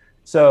pocket.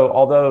 So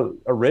although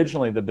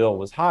originally the bill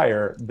was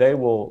higher, they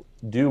will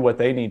do what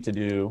they need to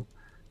do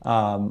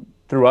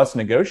through us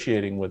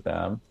negotiating with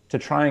them to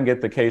try and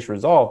get the case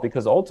resolved.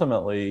 Because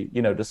ultimately,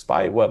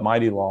 despite what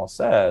Mighty Law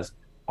says,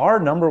 our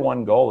number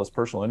one goal as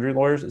personal injury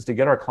lawyers is to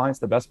get our clients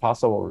the best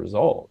possible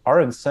result.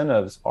 Our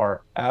incentives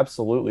are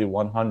absolutely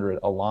 100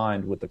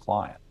 aligned with the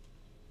client.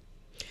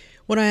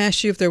 When I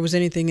asked you if there was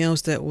anything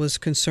else that was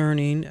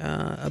concerning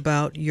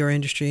about your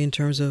industry in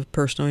terms of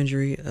personal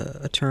injury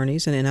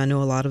attorneys, and I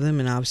know a lot of them,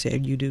 and obviously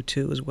you do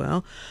too as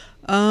well,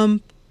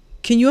 can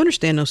you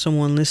understand though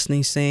someone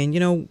listening saying,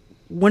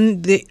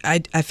 when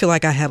I feel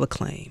like I have a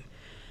claim,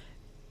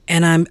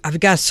 and I've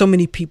got so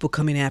many people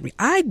coming at me,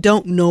 I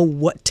don't know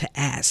what to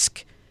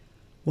ask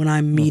when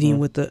I'm meeting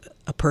with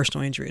a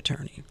personal injury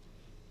attorney,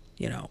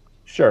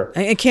 Sure.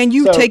 And can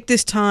you take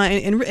this time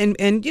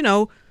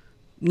and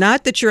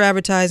not that you're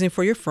advertising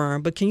for your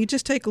firm, but can you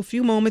just take a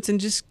few moments and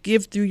just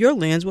give through your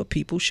lens what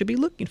people should be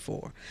looking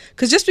for?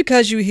 Because just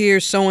because you hear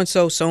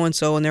so-and-so,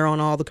 and they're on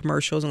all the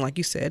commercials, and like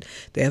you said,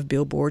 they have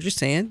billboards you're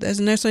saying,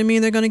 doesn't necessarily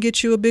mean they're going to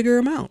get you a bigger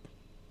amount.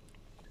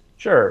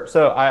 Sure.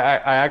 So I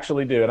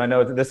actually do. And I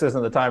know this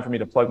isn't the time for me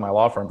to plug my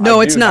law firm.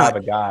 No, it's not.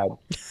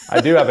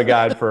 I do have a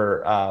guide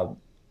for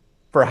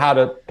how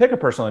to pick a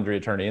personal injury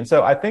attorney. And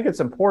so I think it's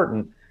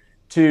important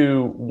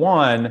to,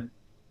 one,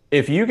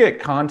 if you get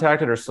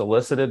contacted or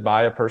solicited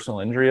by a personal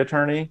injury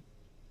attorney,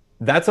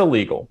 that's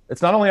illegal.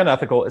 It's not only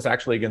unethical, it's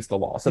actually against the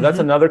law. So that's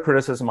another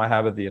criticism I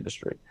have of the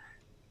industry.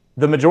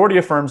 The majority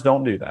of firms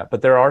don't do that,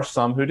 but there are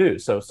some who do.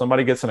 So if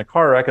somebody gets in a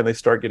car wreck and they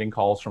start getting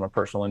calls from a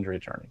personal injury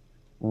attorney,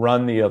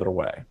 run the other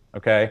way.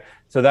 Okay.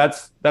 So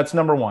that's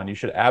number one. You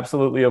should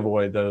absolutely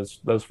avoid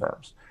those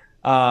firms.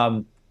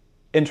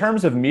 In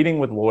terms of meeting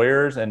with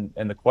lawyers and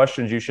the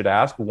questions you should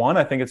ask, one,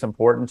 I think it's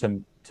important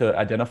to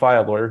identify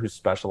a lawyer who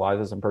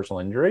specializes in personal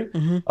injury.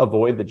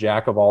 Avoid the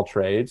jack of all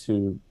trades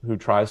who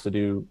tries to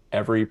do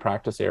every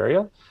practice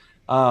area.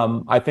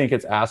 I think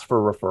it's ask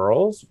for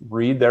referrals,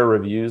 read their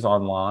reviews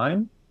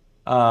online,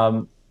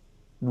 go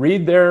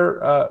to their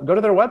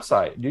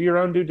website, do your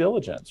own due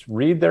diligence,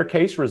 read their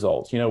case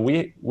results.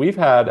 We've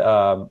had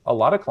a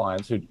lot of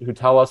clients who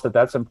tell us that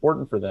that's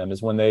important for them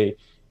is when they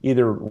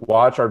either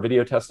watch our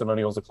video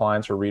testimonials of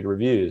clients or read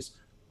reviews.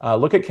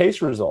 Look at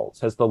case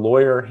results. Has the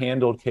lawyer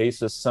handled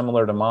cases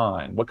similar to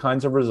mine? What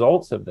kinds of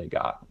results have they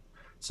gotten?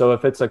 So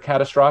if it's a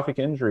catastrophic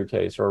injury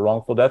case or a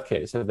wrongful death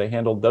case, have they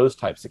handled those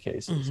types of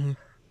cases?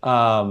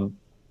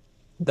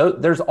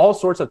 There's all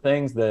sorts of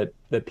things that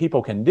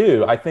people can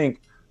do. I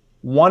think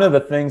one of the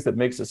things that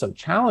makes it so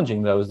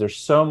challenging, though, is there's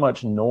so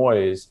much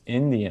noise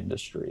in the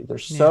industry.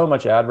 There's so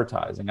much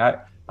advertising.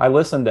 I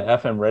listened to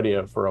FM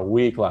radio for a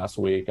week last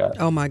week.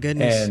 Oh, my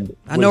goodness. And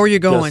I know where you're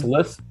going.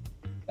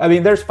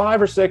 There's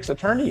 5 or 6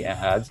 attorney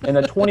ads in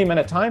a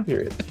 20-minute time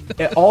period.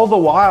 And all the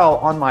while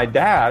on my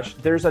dash,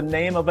 there's a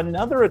name of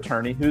another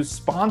attorney who's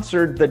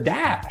sponsored the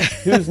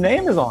dash, whose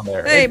name is on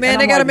there. Hey, man,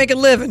 they got to make a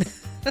living.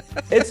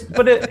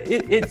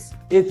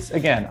 It's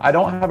again, I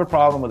don't have a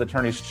problem with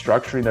attorneys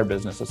structuring their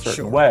business a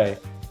certain way,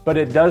 But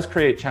it does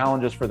create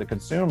challenges for the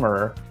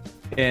consumer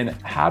in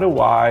how do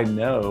I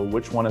know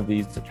which one of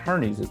these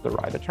attorneys is the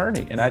right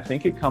attorney? And I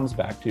think it comes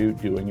back to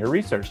doing your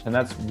research. And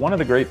that's one of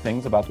the great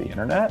things about the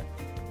internet,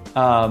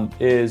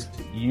 is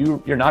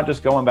you're not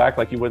just going back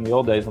like you would in the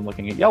old days and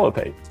looking at yellow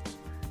pages.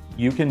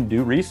 You can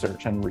do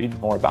research and read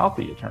more about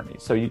the attorney.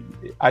 So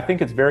I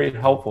think it's very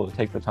helpful to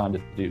take the time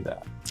to do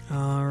that.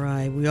 All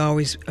right. We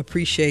always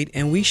appreciate,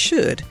 and we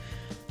should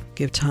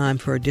give time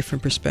for a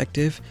different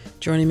perspective.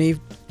 Joining me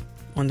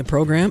on the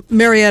program,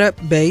 Marietta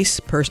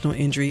Base personal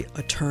injury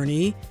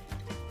attorney,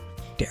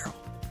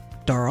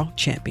 Darrell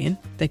Champion.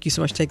 Thank you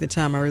so much for taking the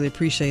time. I really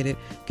appreciate it.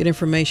 Good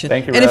information.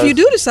 Thank you, and Rose. if you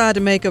do decide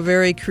to make a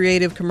very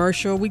creative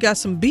commercial, we got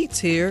some beats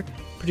here.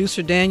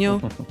 Producer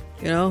Daniel,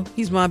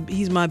 he's my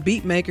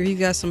beat maker. He's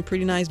got some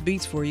pretty nice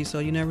beats for you, so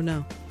you never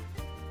know.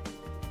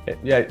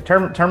 Yeah,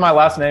 turn my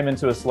last name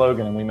into a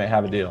slogan and we may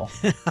have a deal.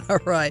 All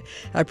right.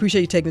 I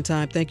appreciate you taking the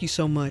time. Thank you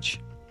so much.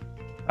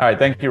 All right.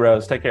 Thank you,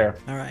 Rose. Take care.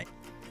 All right.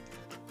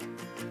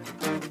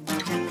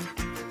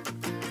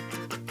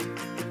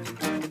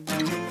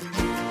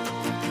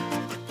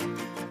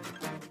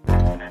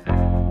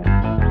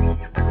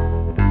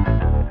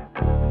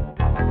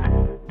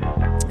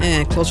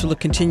 And Closer Look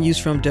continues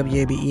from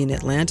WABE in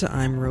Atlanta.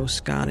 I'm Rose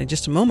Scott. In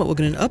just a moment, we'll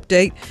get an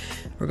update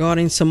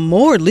regarding some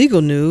more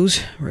legal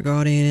news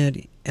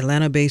regarding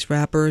Atlanta-based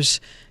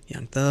rappers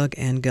Young Thug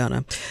and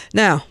Gunna.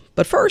 Now,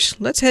 but first,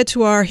 let's head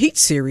to our Heat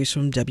series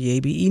from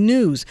WABE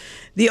News.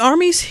 The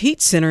Army's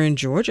Heat Center in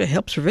Georgia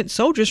helps prevent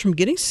soldiers from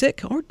getting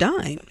sick or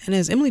dying. And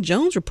as Emily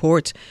Jones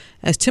reports,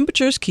 as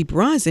temperatures keep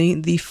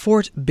rising, the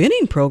Fort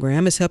Benning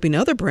program is helping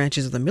other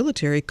branches of the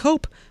military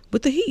cope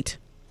with the heat.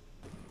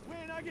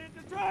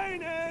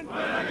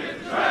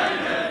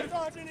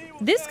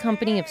 This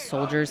company of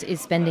soldiers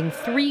is spending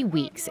 3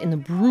 weeks in the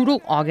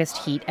brutal August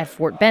heat at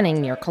Fort Benning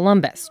near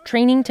Columbus,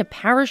 training to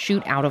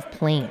parachute out of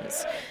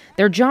planes.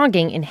 They're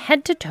jogging in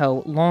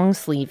head-to-toe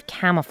long-sleeve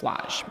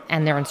camouflage,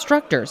 and their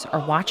instructors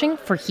are watching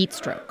for heat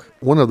stroke.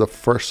 One of the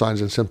first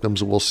signs and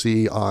symptoms we'll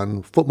see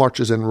on foot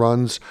marches and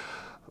runs,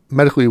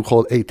 medically we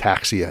call it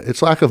ataxia.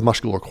 It's lack of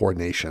muscular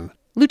coordination.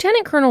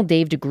 Lieutenant Colonel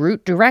Dave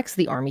DeGroot directs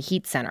the Army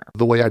Heat Center.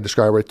 The way I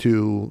describe it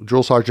to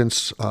drill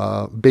sergeants,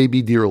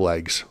 baby deer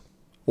legs,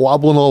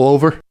 wobbling all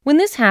over. When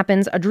this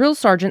happens, a drill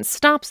sergeant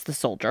stops the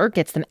soldier,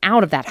 gets them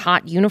out of that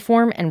hot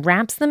uniform, and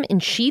wraps them in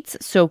sheets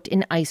soaked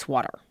in ice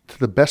water. To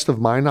the best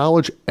of my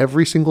knowledge,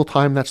 every single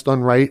time that's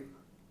done right,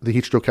 the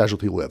heat stroke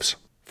casualty lives.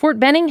 Fort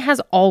Benning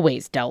has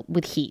always dealt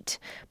with heat.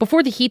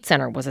 Before the Heat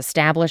Center was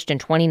established in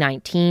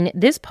 2019,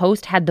 this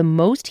post had the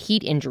most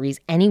heat injuries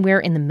anywhere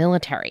in the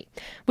military,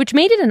 which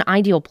made it an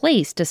ideal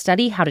place to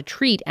study how to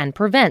treat and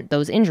prevent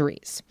those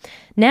injuries.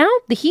 Now,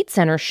 the Heat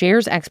Center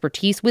shares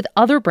expertise with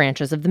other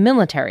branches of the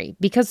military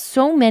because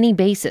so many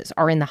bases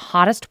are in the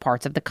hottest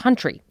parts of the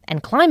country,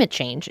 and climate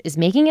change is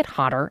making it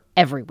hotter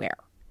everywhere.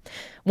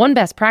 One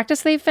best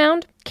practice they've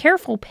found?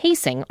 Careful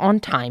pacing on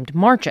timed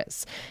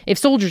marches. If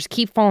soldiers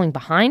keep falling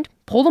behind,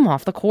 pull them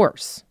off the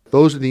course.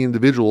 Those are the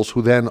individuals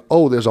who then,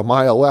 there's a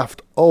mile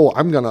left.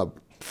 I'm going to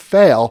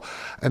fail.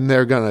 And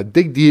they're going to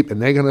dig deep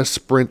and they're going to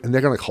sprint and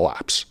they're going to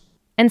collapse.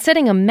 And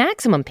setting a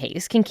maximum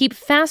pace can keep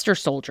faster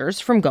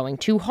soldiers from going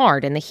too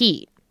hard in the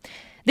heat.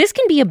 This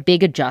can be a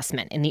big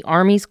adjustment in the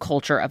Army's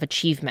culture of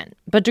achievement,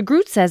 but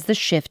DeGroot says the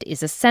shift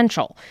is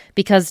essential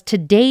because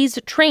today's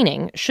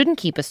training shouldn't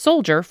keep a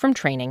soldier from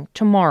training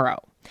tomorrow.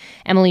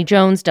 Emily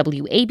Jones,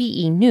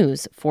 WABE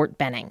News, Fort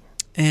Benning.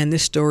 And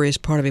this story is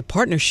part of a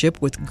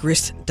partnership with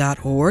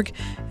grist.org.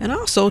 And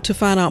also, to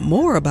find out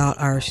more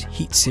about our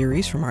Heat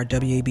series from our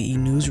WABE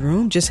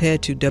newsroom, just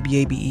head to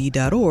wabe.org/heat.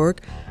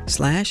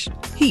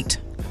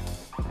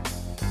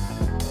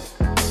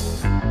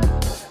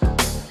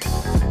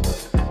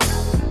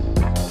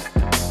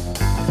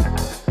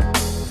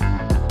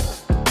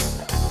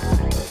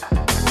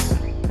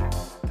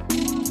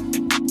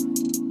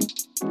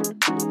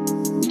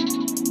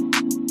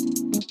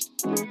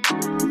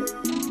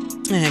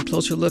 And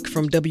Closer Look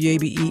from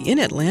WABE in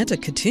Atlanta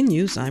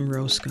continues. I'm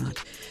Rose Scott.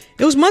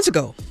 It was months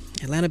ago.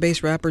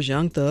 Atlanta-based rappers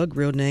Young Thug,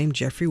 real name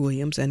Jeffrey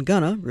Williams, and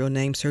Gunna, real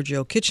name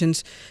Sergio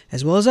Kitchens,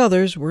 as well as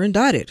others, were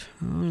indicted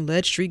on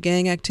alleged street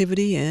gang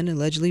activity and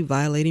allegedly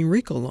violating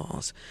RICO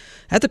laws.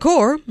 At the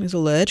core is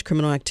alleged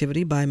criminal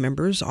activity by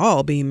members,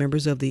 all being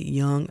members of the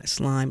Young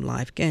Slime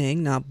Life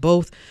gang. Now,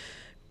 both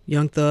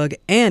Young Thug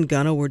and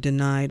Gunna were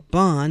denied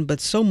bond, but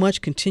so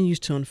much continues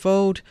to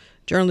unfold.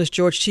 Journalist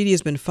George Chidi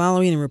has been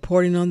following and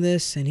reporting on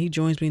this, and he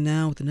joins me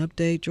now with an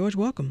update. George,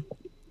 welcome.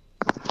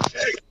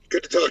 Hey,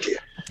 good to talk to you.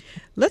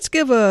 Let's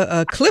give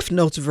a Cliff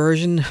Notes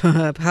version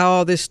of how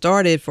all this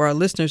started for our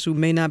listeners who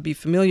may not be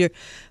familiar.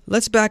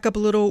 Let's back up a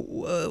little.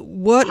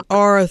 What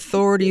are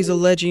authorities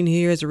alleging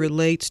here as it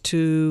relates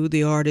to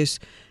the artists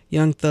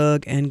Young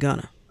Thug and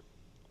Gunna?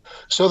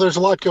 So there's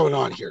a lot going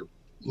on here.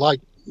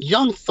 Like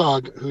Young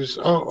Thug, who's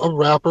a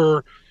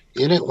rapper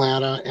in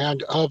Atlanta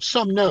and of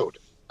some note,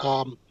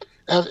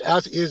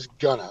 as is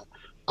Gunna.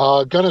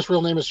 Gunna's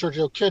real name is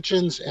Sergio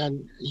Kitchens,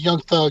 and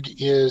Young Thug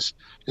is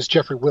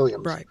Jeffrey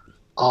Williams. Right.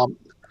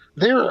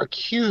 They're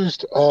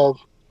accused of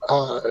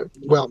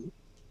Young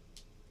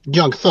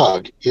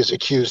Thug is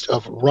accused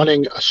of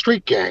running a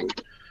street gang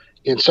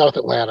in South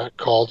Atlanta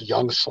called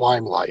Young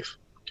Slime Life.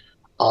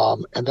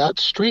 And that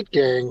street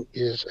gang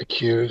is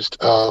accused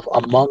of,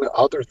 among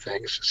other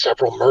things,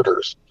 several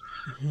murders,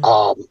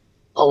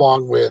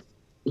 along with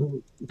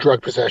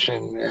drug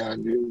possession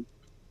and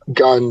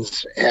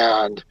guns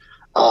and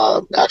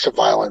acts of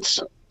violence.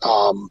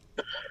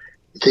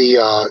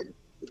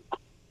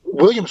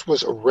 Williams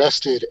was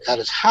arrested at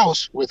his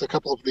house with a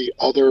couple of the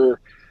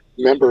other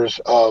members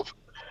of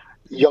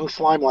Young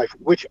Slime Life,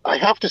 which I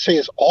have to say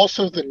is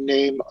also the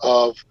name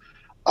of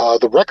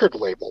the record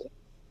label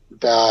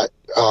that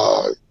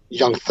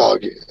Young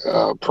Thug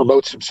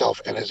promotes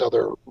himself and his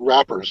other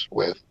rappers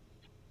with.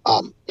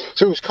 So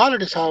he was caught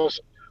at his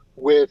house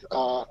with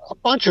a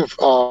bunch of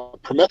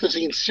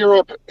promethazine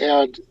syrup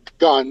and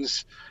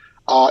guns,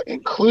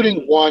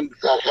 including one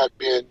that had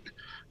been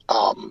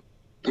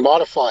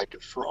modified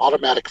for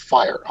automatic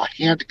fire, a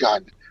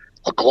handgun,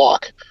 a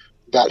Glock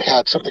that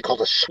had something called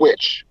a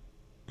switch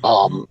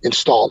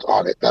installed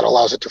on it that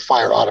allows it to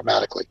fire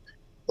automatically.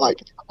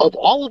 Like, of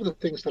all of the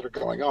things that are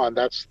going on,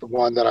 that's the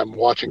one that I'm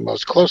watching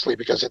most closely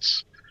because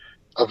it's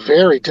a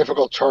very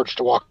difficult charge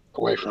to walk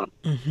away from.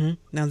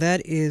 Now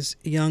that is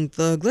Young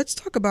Thug. Let's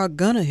talk about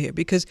Gunna here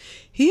because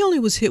he only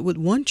was hit with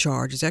one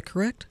charge. Is that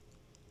correct?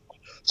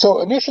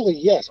 So initially,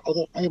 yes,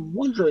 although I am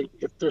wondering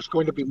if there's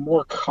going to be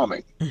more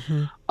coming.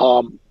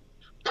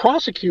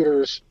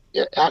 Prosecutors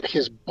at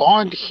his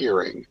bond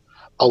hearing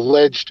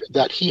alleged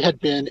that he had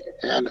been,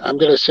 and I'm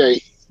going to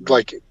say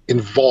like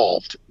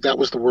involved, that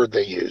was the word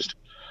they used,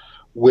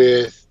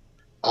 with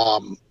a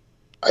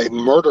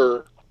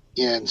murder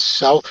in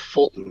South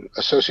Fulton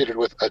associated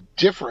with a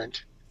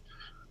different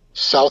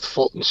South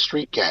Fulton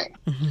street gang.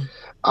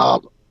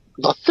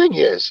 The thing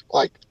is,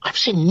 like, I've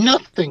seen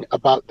nothing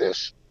about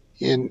this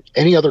in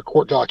any other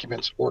court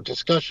documents or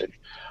discussion.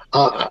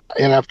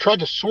 And I've tried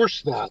to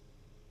source that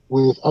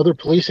with other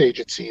police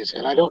agencies,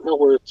 and I don't know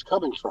where it's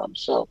coming from.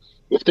 So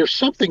if there's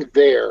something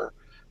there,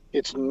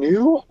 it's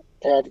new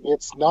and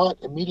it's not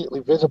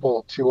immediately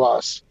visible to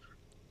us.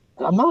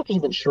 And I'm not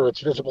even sure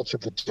it's visible to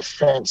the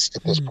defense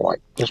at this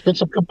point. There's been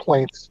some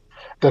complaints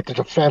that the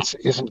defense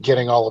isn't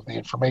getting all of the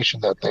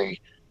information that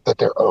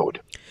they're owed.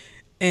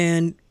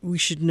 And we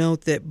should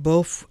note that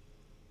both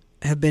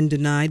have been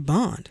denied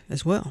bond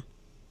as well.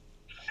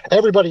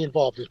 Everybody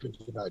involved has been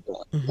denied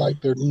bond.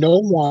 Like, there's no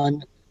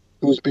one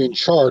who's being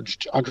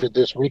charged under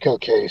this RICO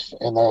case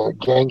and the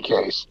gang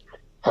case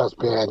has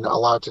been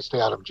allowed to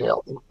stay out of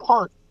jail, in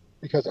part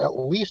because at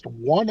least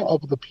one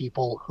of the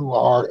people who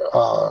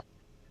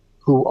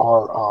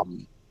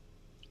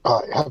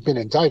have been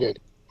indicted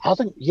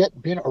hasn't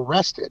yet been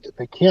arrested.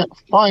 They can't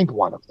find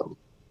one of them.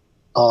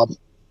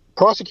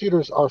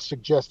 Prosecutors are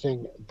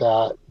suggesting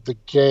that the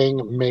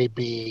gang may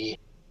be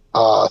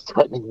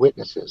threatening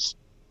witnesses.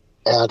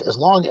 And as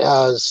long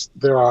as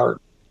there are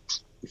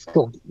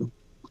still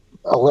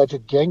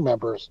alleged gang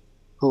members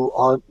who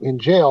aren't in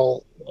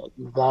jail,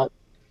 that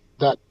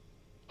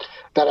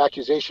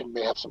accusation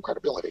may have some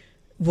credibility.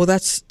 Well,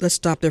 let's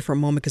stop there for a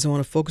moment because I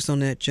want to focus on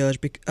that, George,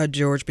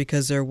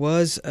 because there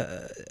was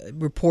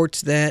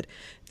reports that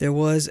there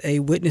was a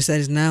witness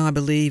that is now, I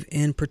believe,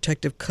 in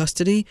protective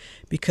custody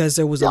because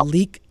there was a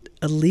leaked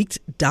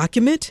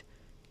document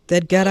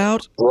that got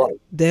out. Right.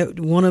 That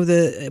one of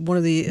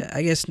the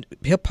I guess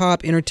hip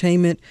hop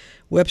entertainment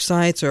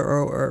websites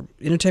or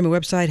entertainment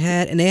website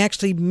had, and they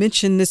actually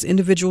mentioned this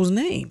individual's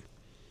name.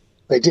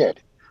 They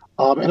did,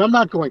 and I'm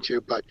not going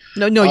to, but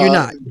no, you're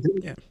not.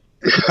 Yeah.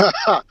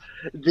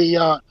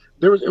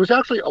 It was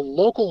actually a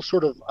local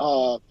sort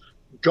of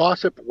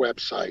gossip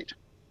website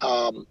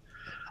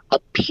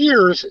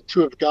appears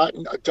to have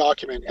gotten a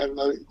document, and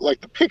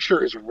the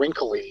picture is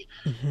wrinkly,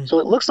 so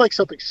it looks like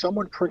something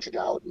someone printed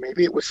out.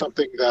 Maybe it was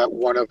something that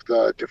one of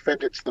the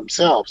defendants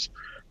themselves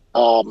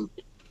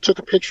took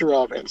a picture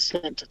of and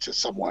sent it to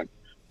someone.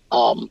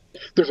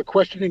 There's a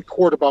question in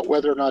court about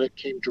whether or not it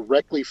came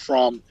directly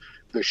from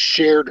the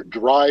shared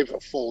drive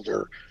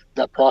folder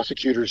that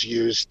prosecutors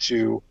use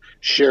to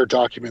share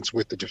documents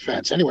with the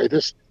defense. Anyway,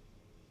 this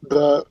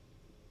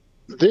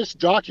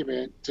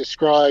document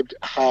described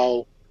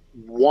how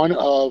one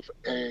of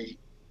a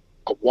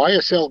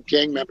YSL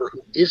gang member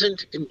who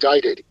isn't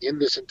indicted in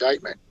this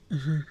indictment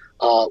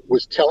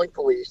was telling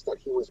police that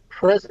he was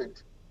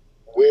present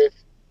with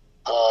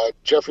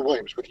Jeffrey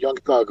Williams, with Young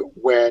Thug,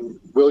 when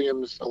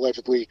Williams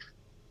allegedly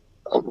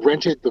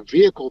rented the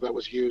vehicle that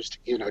was used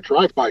in a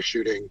drive-by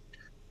shooting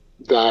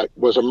that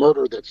was a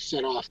murder that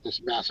set off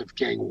this massive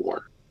gang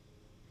war.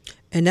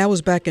 And that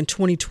was back in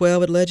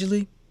 2012,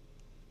 allegedly?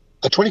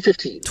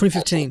 2015.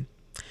 2015.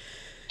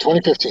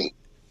 2015.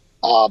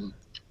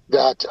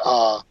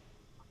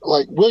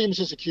 Williams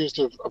is accused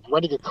of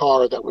renting a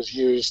car that was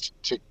used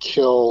to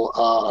kill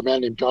a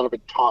man named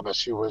Donovan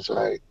Thomas, who was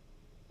a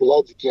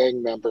Bloods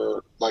gang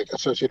member,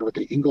 associated with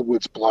the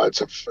Inglewoods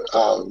Bloods of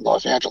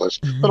Los Angeles,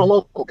 but a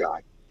local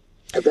guy.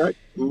 And that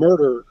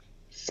murder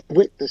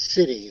split the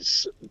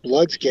city's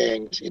Bloods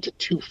gangs into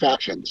two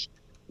factions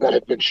that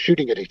had been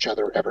shooting at each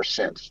other ever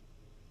since.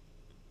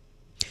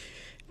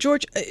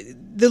 George,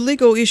 the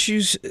legal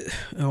issues,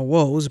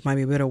 woes might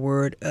be a better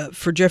word,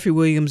 for Jeffrey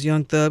Williams,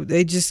 Young Thug,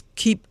 they just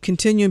keep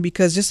continuing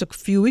because just a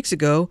few weeks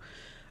ago,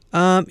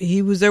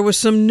 there was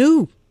some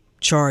new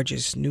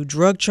charges, new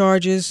drug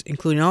charges,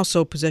 including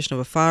also possession of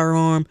a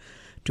firearm,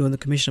 doing the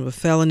commission of a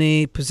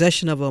felony,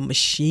 possession of a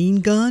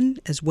machine gun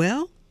as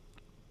well.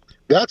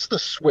 That's the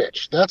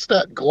switch. That's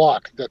that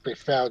Glock that they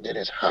found in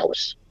his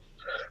house.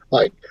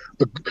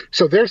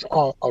 So there's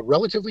a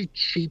relatively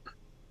cheap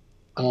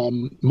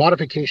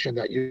modification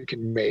that you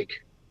can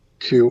make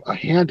to a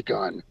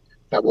handgun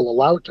that will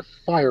allow it to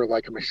fire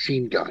like a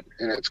machine gun,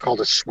 and it's called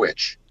a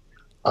switch.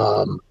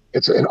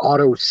 It's an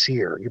auto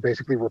sear. You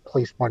basically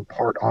replace one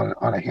part on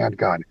a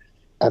handgun,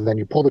 and then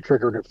you pull the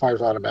trigger and it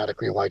fires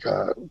automatically like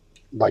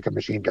a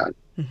machine gun.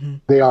 Mm-hmm.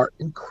 They are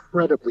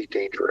incredibly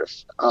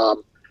dangerous.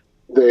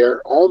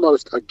 They're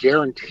almost a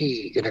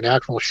guarantee in an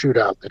actual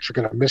shootout that you're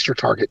going to miss your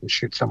target and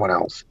shoot someone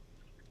else.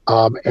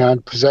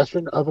 And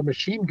possession of a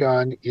machine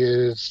gun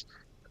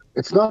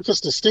it's not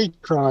just a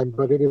state crime,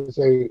 but it is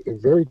a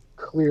very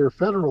clear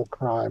federal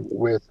crime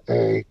with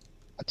a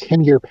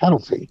 10-year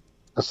penalty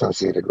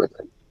associated with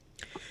it.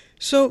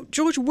 So,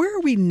 George, where are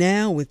we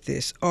now with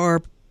this?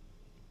 Are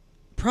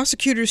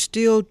prosecutors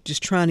still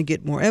just trying to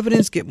get more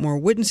evidence, get more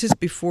witnesses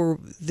before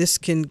this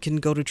can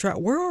go to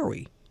trial? Where are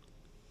we?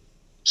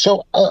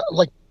 So,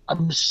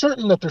 I'm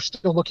certain that they're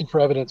still looking for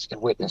evidence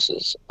and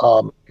witnesses.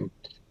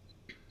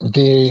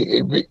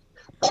 The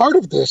part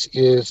of this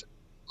is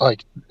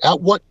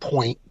at what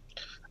point,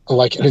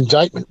 an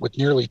indictment with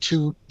nearly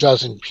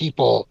 24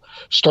 people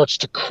starts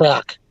to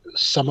crack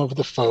some of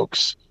the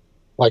folks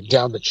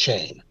down the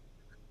chain.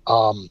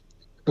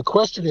 The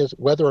question is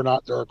whether or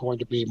not there are going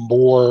to be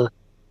more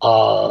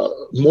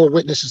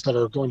witnesses that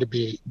are going to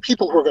be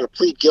people who are going to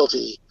plead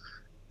guilty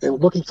and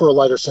looking for a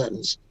lighter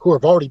sentence, who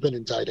have already been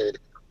indicted,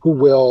 who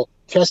will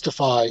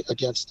testify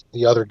against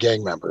the other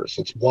gang members.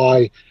 It's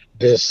why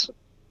this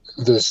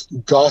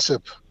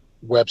gossip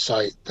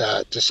website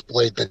that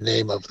displayed the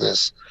name of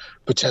this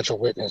potential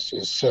witness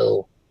is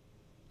so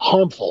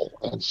harmful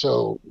and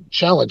so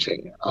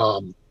challenging.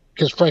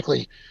 Because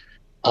frankly,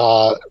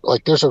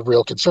 there's a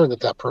real concern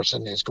that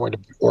person is going to,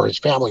 or his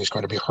family is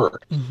going to be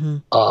hurt.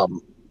 Mm-hmm.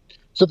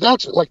 So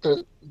that's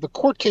the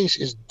court case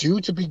is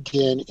due to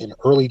begin in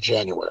early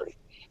January.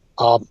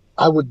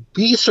 I would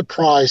be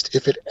surprised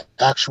if it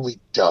actually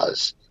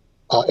does,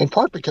 in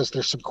part because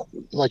there's some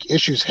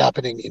issues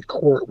happening in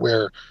court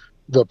where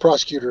the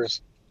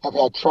prosecutors have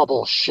had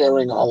trouble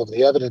sharing all of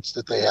the evidence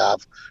that they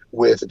have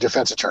with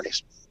defense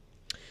attorneys.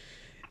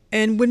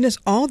 And when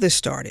all this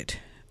started,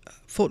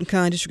 Fulton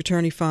County District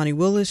Attorney Fani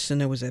Willis, and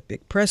there was that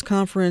big press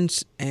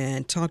conference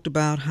and talked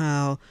about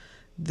how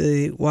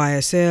the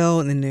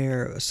YSL and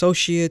their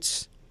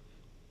associates,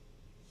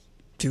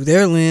 through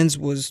their lens,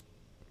 was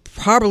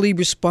probably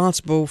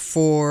responsible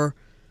for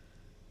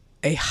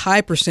a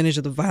high percentage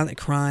of the violent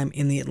crime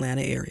in the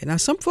Atlanta area. Now,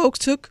 some folks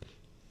took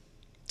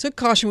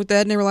caution with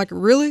that, and they were like,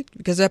 really?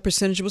 Because that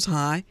percentage was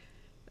high.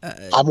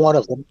 I'm one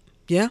of them.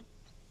 Yeah?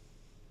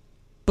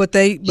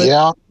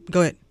 Yeah.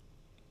 Go ahead.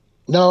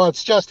 No,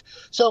 it's just,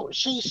 so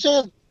she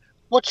said,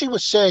 what she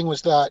was saying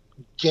was that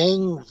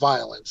gang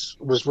violence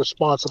was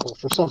responsible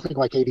for something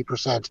like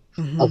 80%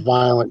 of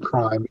violent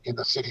crime in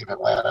the city of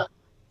Atlanta.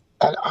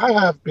 And I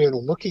have been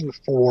looking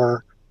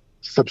for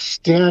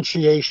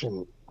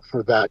substantiation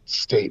for that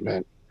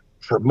statement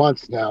for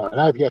months now,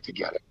 and I've yet to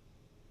get it.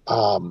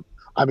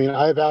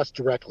 I've asked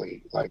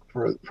directly,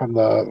 from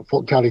the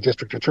Fulton County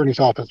District Attorney's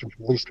Office or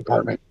Police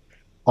Department,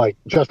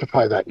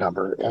 justify that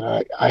number,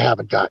 and I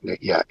haven't gotten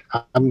it yet.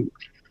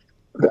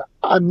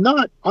 I'm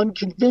not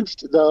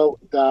unconvinced, though,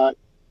 that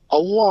a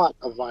lot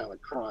of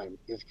violent crime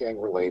is gang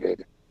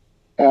related,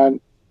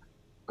 and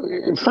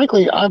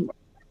frankly,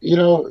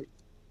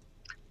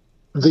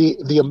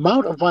 the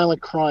amount of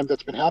violent crime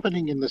that's been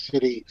happening in the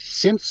city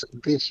since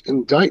this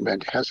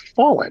indictment has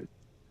fallen.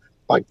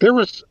 There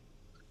was,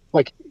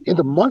 in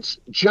the months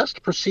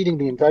just preceding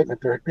the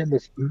indictment, there had been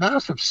this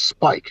massive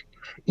spike,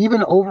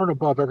 even over and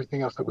above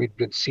everything else that we'd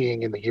been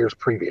seeing in the years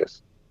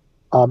previous.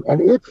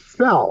 And it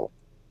fell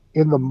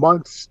in the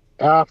months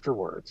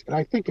afterwards. And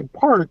I think in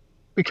part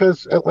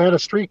because Atlanta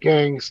street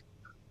gangs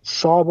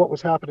saw what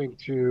was happening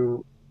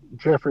to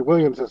Jeffrey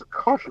Williams as a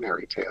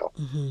cautionary tale.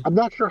 Mm-hmm. I'm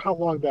not sure how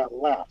long that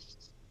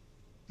lasts.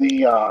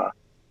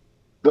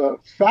 The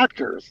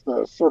factors,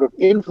 the sort of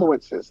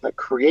influences that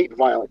create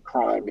violent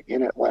crime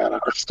in Atlanta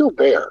are still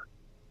there.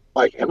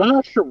 I'm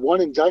not sure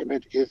one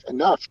indictment is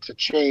enough to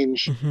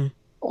change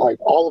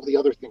all of the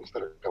other things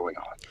that are going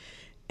on.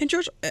 And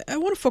George, I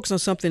want to focus on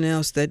something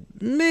else that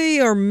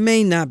may or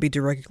may not be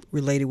directly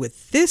related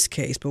with this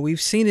case, but we've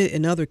seen it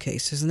in other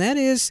cases, and that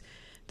is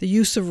the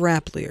use of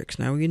rap lyrics.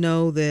 Now, we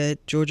know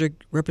that Georgia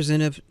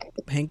Representative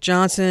Hank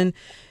Johnson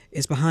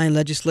is behind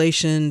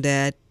legislation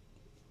that,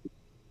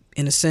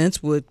 in a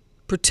sense, would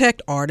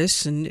protect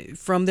artists and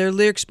from their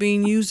lyrics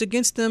being used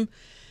against them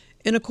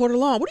in a court of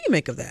law. What do you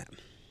make of that?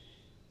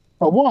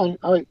 Well, one,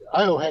 I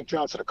owe Hank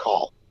Johnson a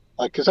call,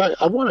 because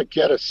I want to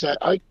get a set.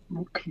 I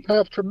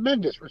have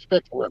tremendous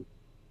respect for him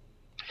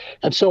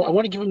And so I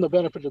want to give him the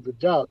benefit of the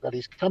doubt that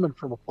he's coming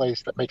from a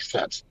place that makes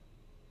sense.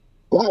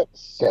 That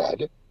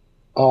said,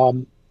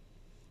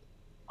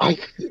 I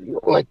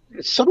like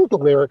some of the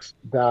lyrics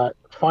that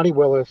Fani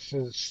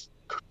Willis's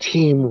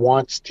team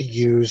wants to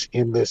use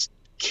in this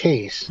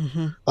case.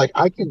 Mm-hmm. Like,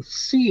 I can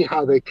see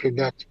how they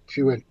connect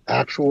to an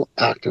actual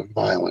act of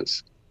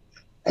violence.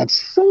 And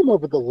some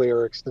of the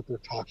lyrics that they're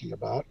talking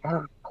about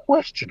are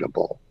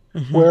questionable,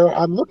 Mm-hmm. where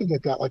I'm looking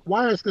at that, like,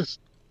 why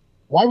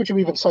would you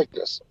even cite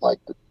this? Like,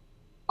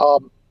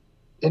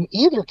 in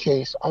either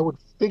case, I would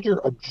figure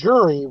a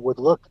jury would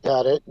look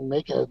at it and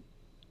make an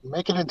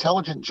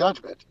intelligent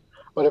judgment.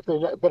 But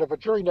if a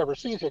jury never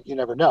sees it, you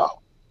never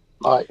know.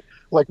 Like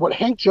what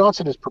Hank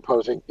Johnson is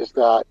proposing is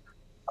that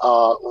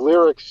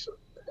lyrics,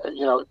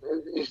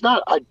 he's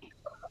not.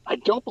 I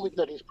don't believe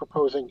that he's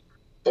proposing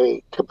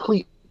a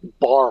complete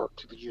bar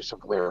to the use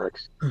of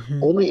lyrics.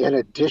 Mm-hmm. Only an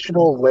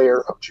additional layer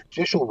of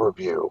judicial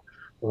review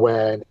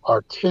when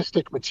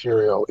artistic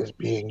material is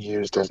being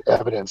used as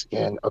evidence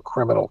in a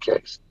criminal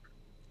case.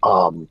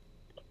 I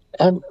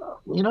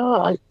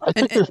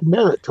think there's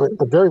merit to it, at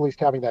the very least,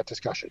 having that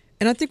discussion.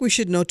 And I think we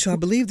should know, too, I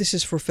believe this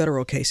is for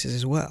federal cases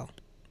as well.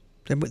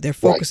 They're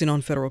focusing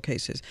on federal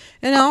cases.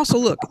 And also,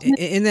 look,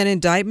 in that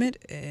indictment,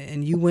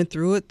 and you went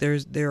through it,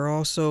 there are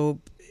also,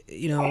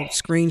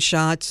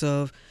 screenshots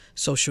of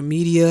social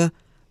media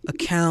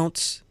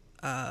accounts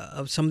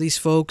of some of these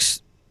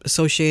folks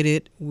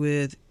associated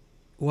with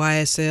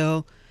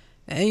YSL.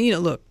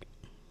 And, look,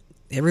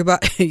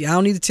 everybody, I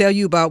don't need to tell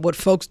you about what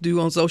folks do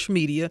on social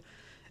media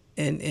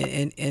and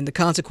the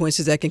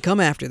consequences that can come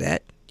after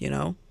that.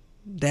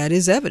 That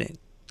is evident.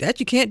 That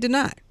you can't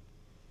deny.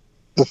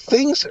 The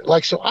things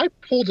so I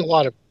pulled a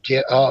lot of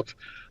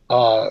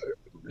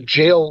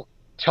jail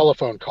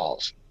telephone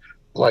calls.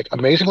 Like,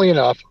 amazingly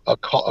enough,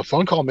 a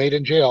phone call made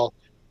in jail,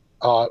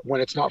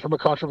 when it's not from a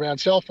contraband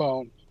cell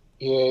phone,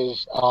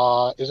 is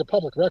a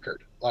public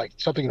record, like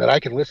something that I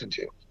can listen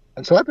to.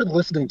 And so I've been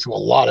listening to a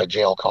lot of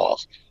jail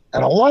calls,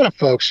 and a lot of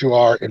folks who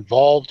are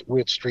involved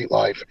with street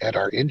life and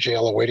are in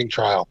jail awaiting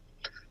trial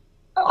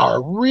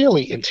are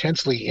really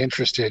intensely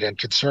interested and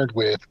concerned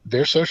with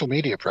their social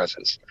media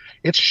presence.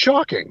 It's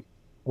shocking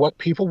what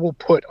people will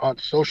put on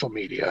social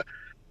media,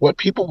 what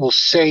people will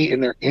say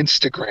in their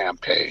Instagram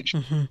page.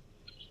 Mm-hmm.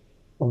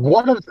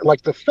 One of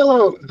the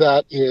fellow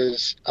that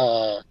is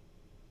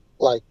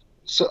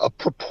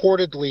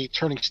purportedly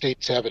turning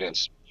state's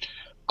evidence,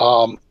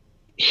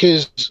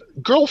 his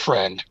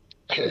girlfriend,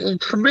 a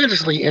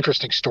tremendously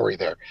interesting story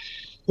there.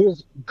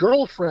 His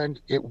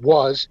girlfriend, it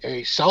was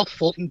a South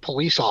Fulton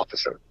police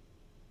officer.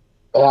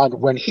 And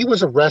when he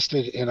was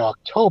arrested in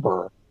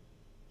October,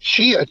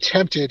 she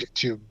attempted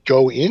to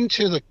go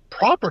into the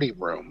property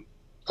room,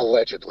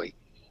 allegedly,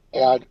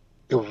 and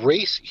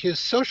erase his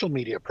social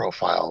media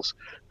profiles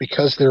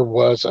because there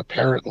was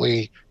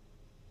apparently,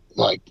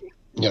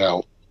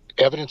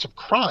 evidence of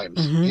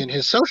crimes Mm-hmm. in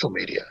his social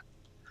media.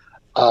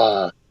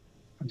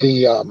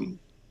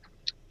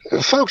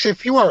 Folks,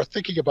 if you are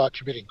thinking about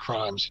committing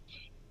crimes,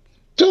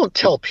 don't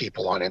tell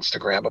people on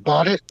Instagram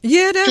about it.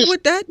 Yeah, I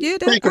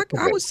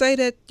would say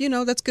that,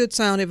 that's good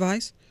sound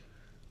advice.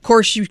 Of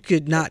course, you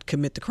could not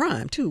commit the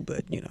crime too,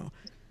 but It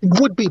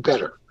would be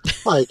better.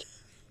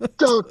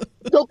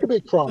 Don't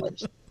commit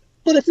crimes.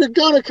 But if you're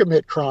gonna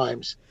commit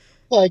crimes,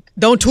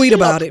 don't tweet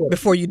about it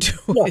before you do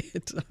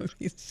it.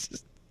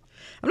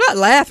 I'm not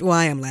laughing. Well,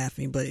 I am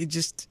laughing, but it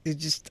just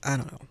I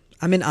don't know.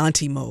 I'm in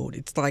auntie mode.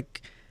 It's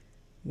like,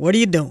 what are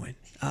you doing?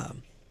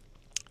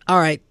 All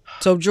right.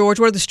 So, George,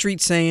 what are the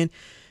streets saying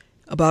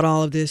about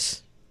all of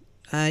this?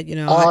 There's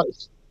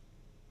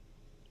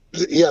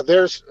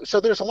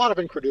a lot of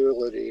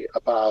incredulity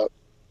about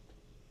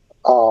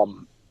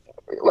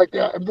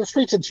the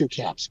streets in two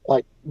camps.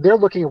 Like, they're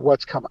looking at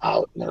what's come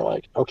out and they're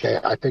like, okay,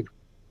 I think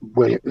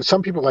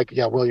some people are like,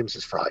 yeah, Williams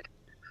is fried,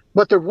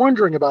 but they're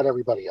wondering about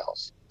everybody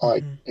else.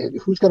 Like,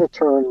 who's going to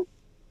turn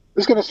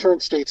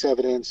state's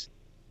evidence?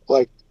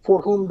 Like,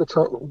 for whom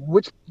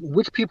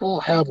which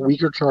people have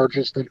weaker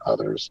charges than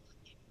others?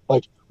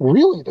 Like,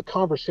 really, the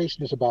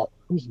conversation is about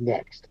who's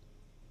next,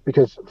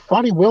 because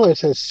Fani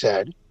Willis has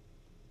said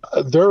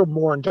there are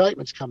more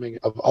indictments coming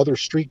of other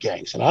street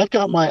gangs, and I've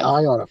got my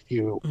eye on a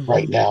few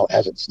right now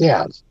as it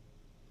stands.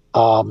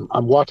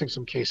 I'm watching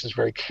some cases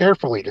very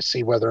carefully to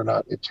see whether or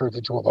not it turns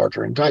into a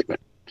larger indictment.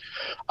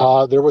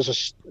 There was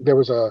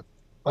a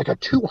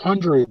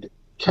 200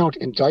 count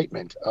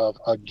indictment of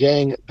a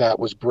gang that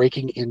was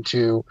breaking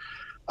into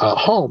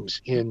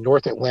homes in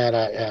North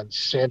Atlanta and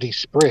Sandy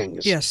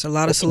Springs. Yes, a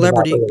lot of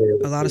celebrity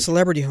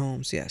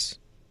homes. Yes,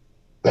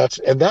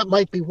 that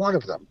might be one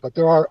of them, but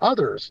there are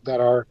others that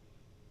are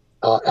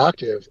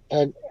active,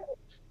 and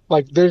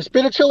there's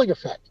been a chilling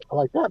effect.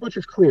 That much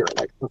is clear.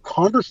 The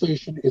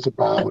conversation is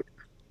about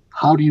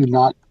how do you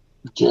not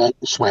get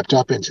swept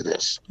up into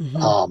this.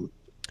 Mm-hmm.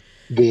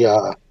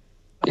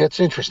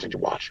 It's interesting to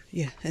watch.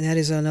 Yeah, and that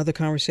is another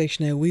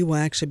conversation that we will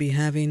actually be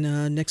having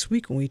next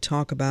week when we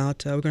talk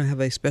about, we're going to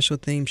have a special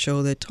theme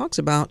show that talks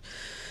about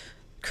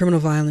criminal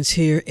violence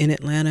here in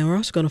Atlanta. We're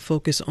also going to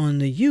focus on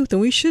the youth.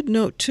 And we should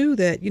note, too,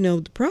 that,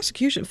 the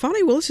prosecution,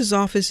 Fonnie Willis's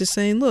office is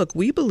saying, look,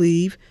 we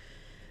believe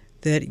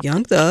that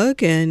Young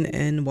Thug and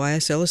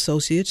YSL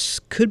Associates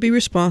could be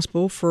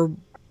responsible for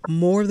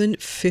more than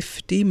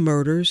 50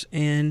 murders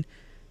and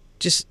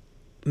just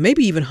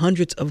maybe even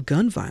hundreds of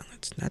gun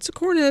violence. That's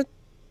according to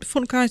the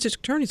Fulton County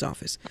District Attorney's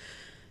Office.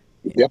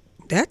 Yep.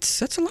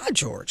 That's a lot,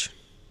 George.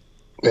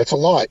 That's a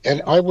lot.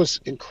 And I was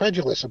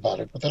incredulous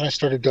about it, but then I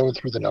started going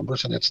through the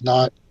numbers, and it's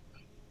not,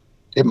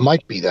 it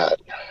might be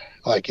that,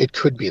 like, it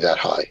could be that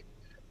high.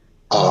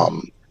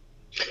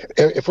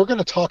 If we're going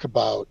to talk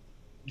about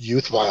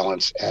youth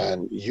violence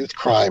and youth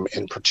crime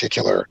in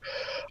particular,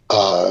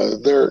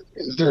 there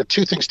are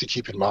two things to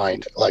keep in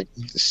mind. Like,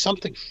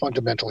 something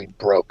fundamentally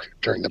broke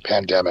during the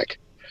pandemic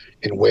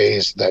in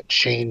ways that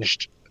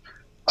changed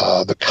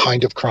the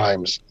kind of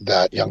crimes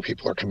that young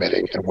people are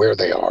committing and where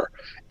they are.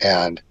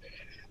 And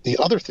the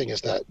other thing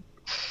is that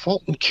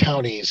Fulton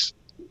County's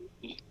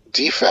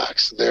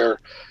DFACS, their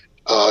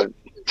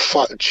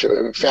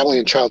Family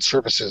and Child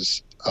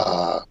Services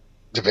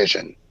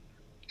division,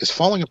 is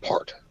falling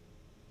apart.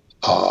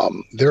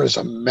 There is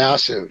a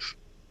massive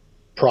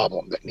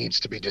problem that needs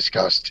to be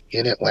discussed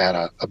in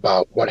Atlanta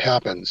about what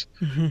happens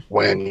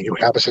when you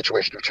have a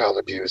situation of child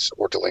abuse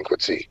or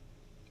delinquency,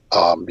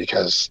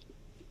 because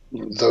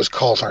those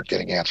calls aren't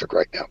getting answered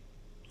right now.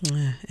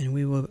 And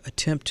we will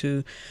attempt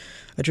to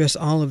address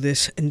all of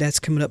this, and that's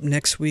coming up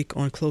next week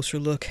on Closer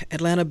Look.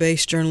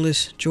 Atlanta-based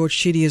journalist George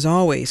Sheedy, as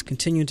always,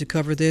 continuing to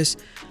cover this.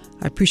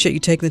 I appreciate you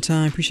taking the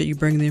time, appreciate you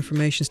bringing the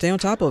information. Stay on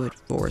top of it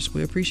for us.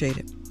 We appreciate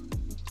it.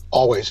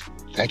 Always.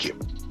 Thank you.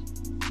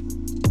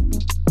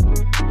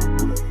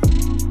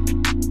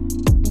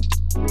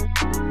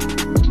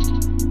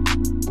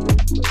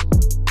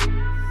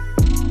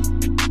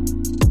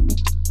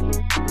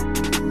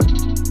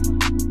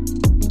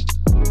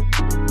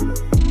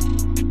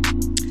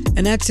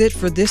 And that's it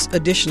for this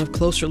edition of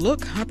Closer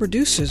Look. Our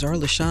producers are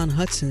LaShawn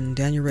Hudson,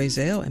 Daniel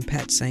Razel, and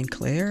Pat St.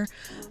 Clair.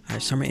 Our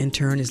summer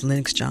intern is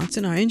Lennox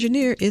Johnson. Our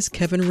engineer is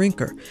Kevin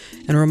Rinker.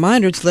 And a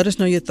reminder to let us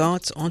know your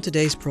thoughts on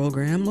today's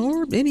program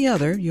or any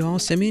other. You all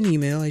send me an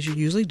email, as you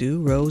usually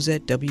do,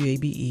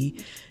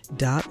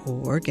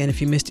 rose@wabe.org. And if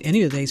you missed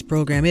any of today's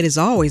program, it is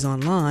always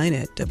online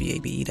at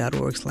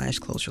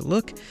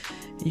wabe.org/closerlook.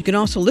 You can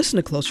also listen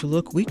to Closer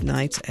Look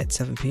weeknights at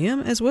 7 p.m.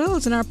 as well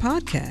as in our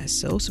podcast.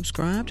 So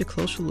subscribe to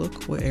Closer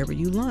Look wherever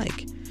you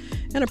like.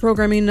 And a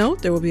programming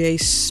note, there will be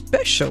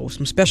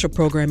some special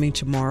programming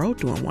tomorrow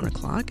during 1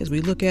 o'clock as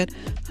we look at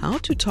how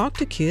to talk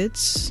to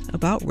kids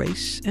about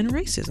race and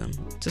racism.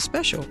 It's a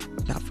special,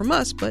 not from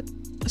us, but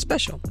a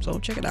special. So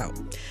check it out.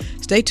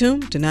 Stay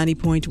tuned to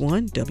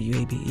 90.1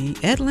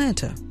 WABE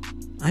Atlanta.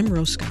 I'm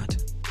Rose Scott.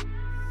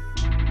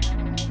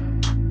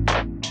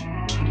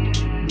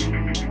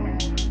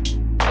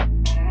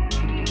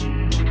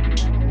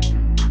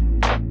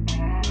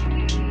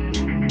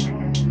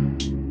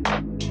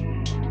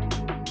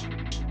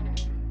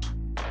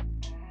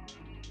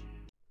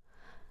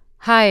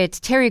 Hi, it's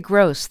Terry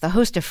Gross, the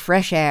host of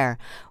Fresh Air.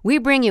 We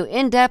bring you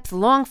in-depth,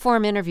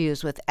 long-form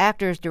interviews with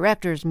actors,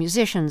 directors,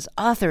 musicians,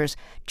 authors,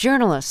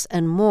 journalists,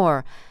 and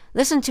more.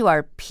 Listen to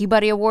our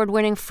Peabody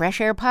Award-winning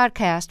Fresh Air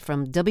podcast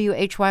from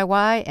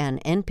WHYY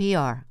and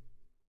NPR.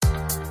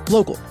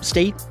 Local,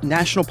 state,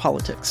 national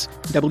politics.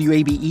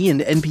 WABE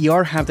and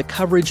NPR have the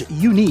coverage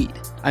you need.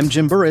 I'm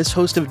Jim Burris,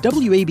 host of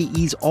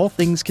WABE's All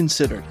Things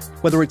Considered.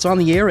 Whether it's on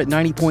the air at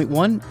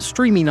 90.1,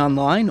 streaming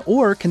online,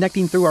 or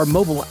connecting through our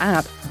mobile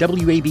app,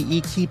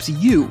 WABE keeps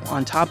you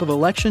on top of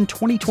election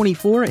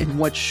 2024 in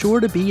what's sure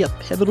to be a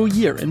pivotal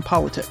year in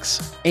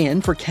politics.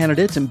 And for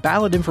candidates and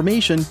ballot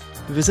information,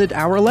 visit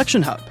our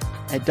election hub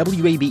at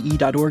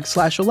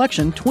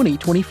wabe.org/election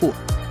 2024.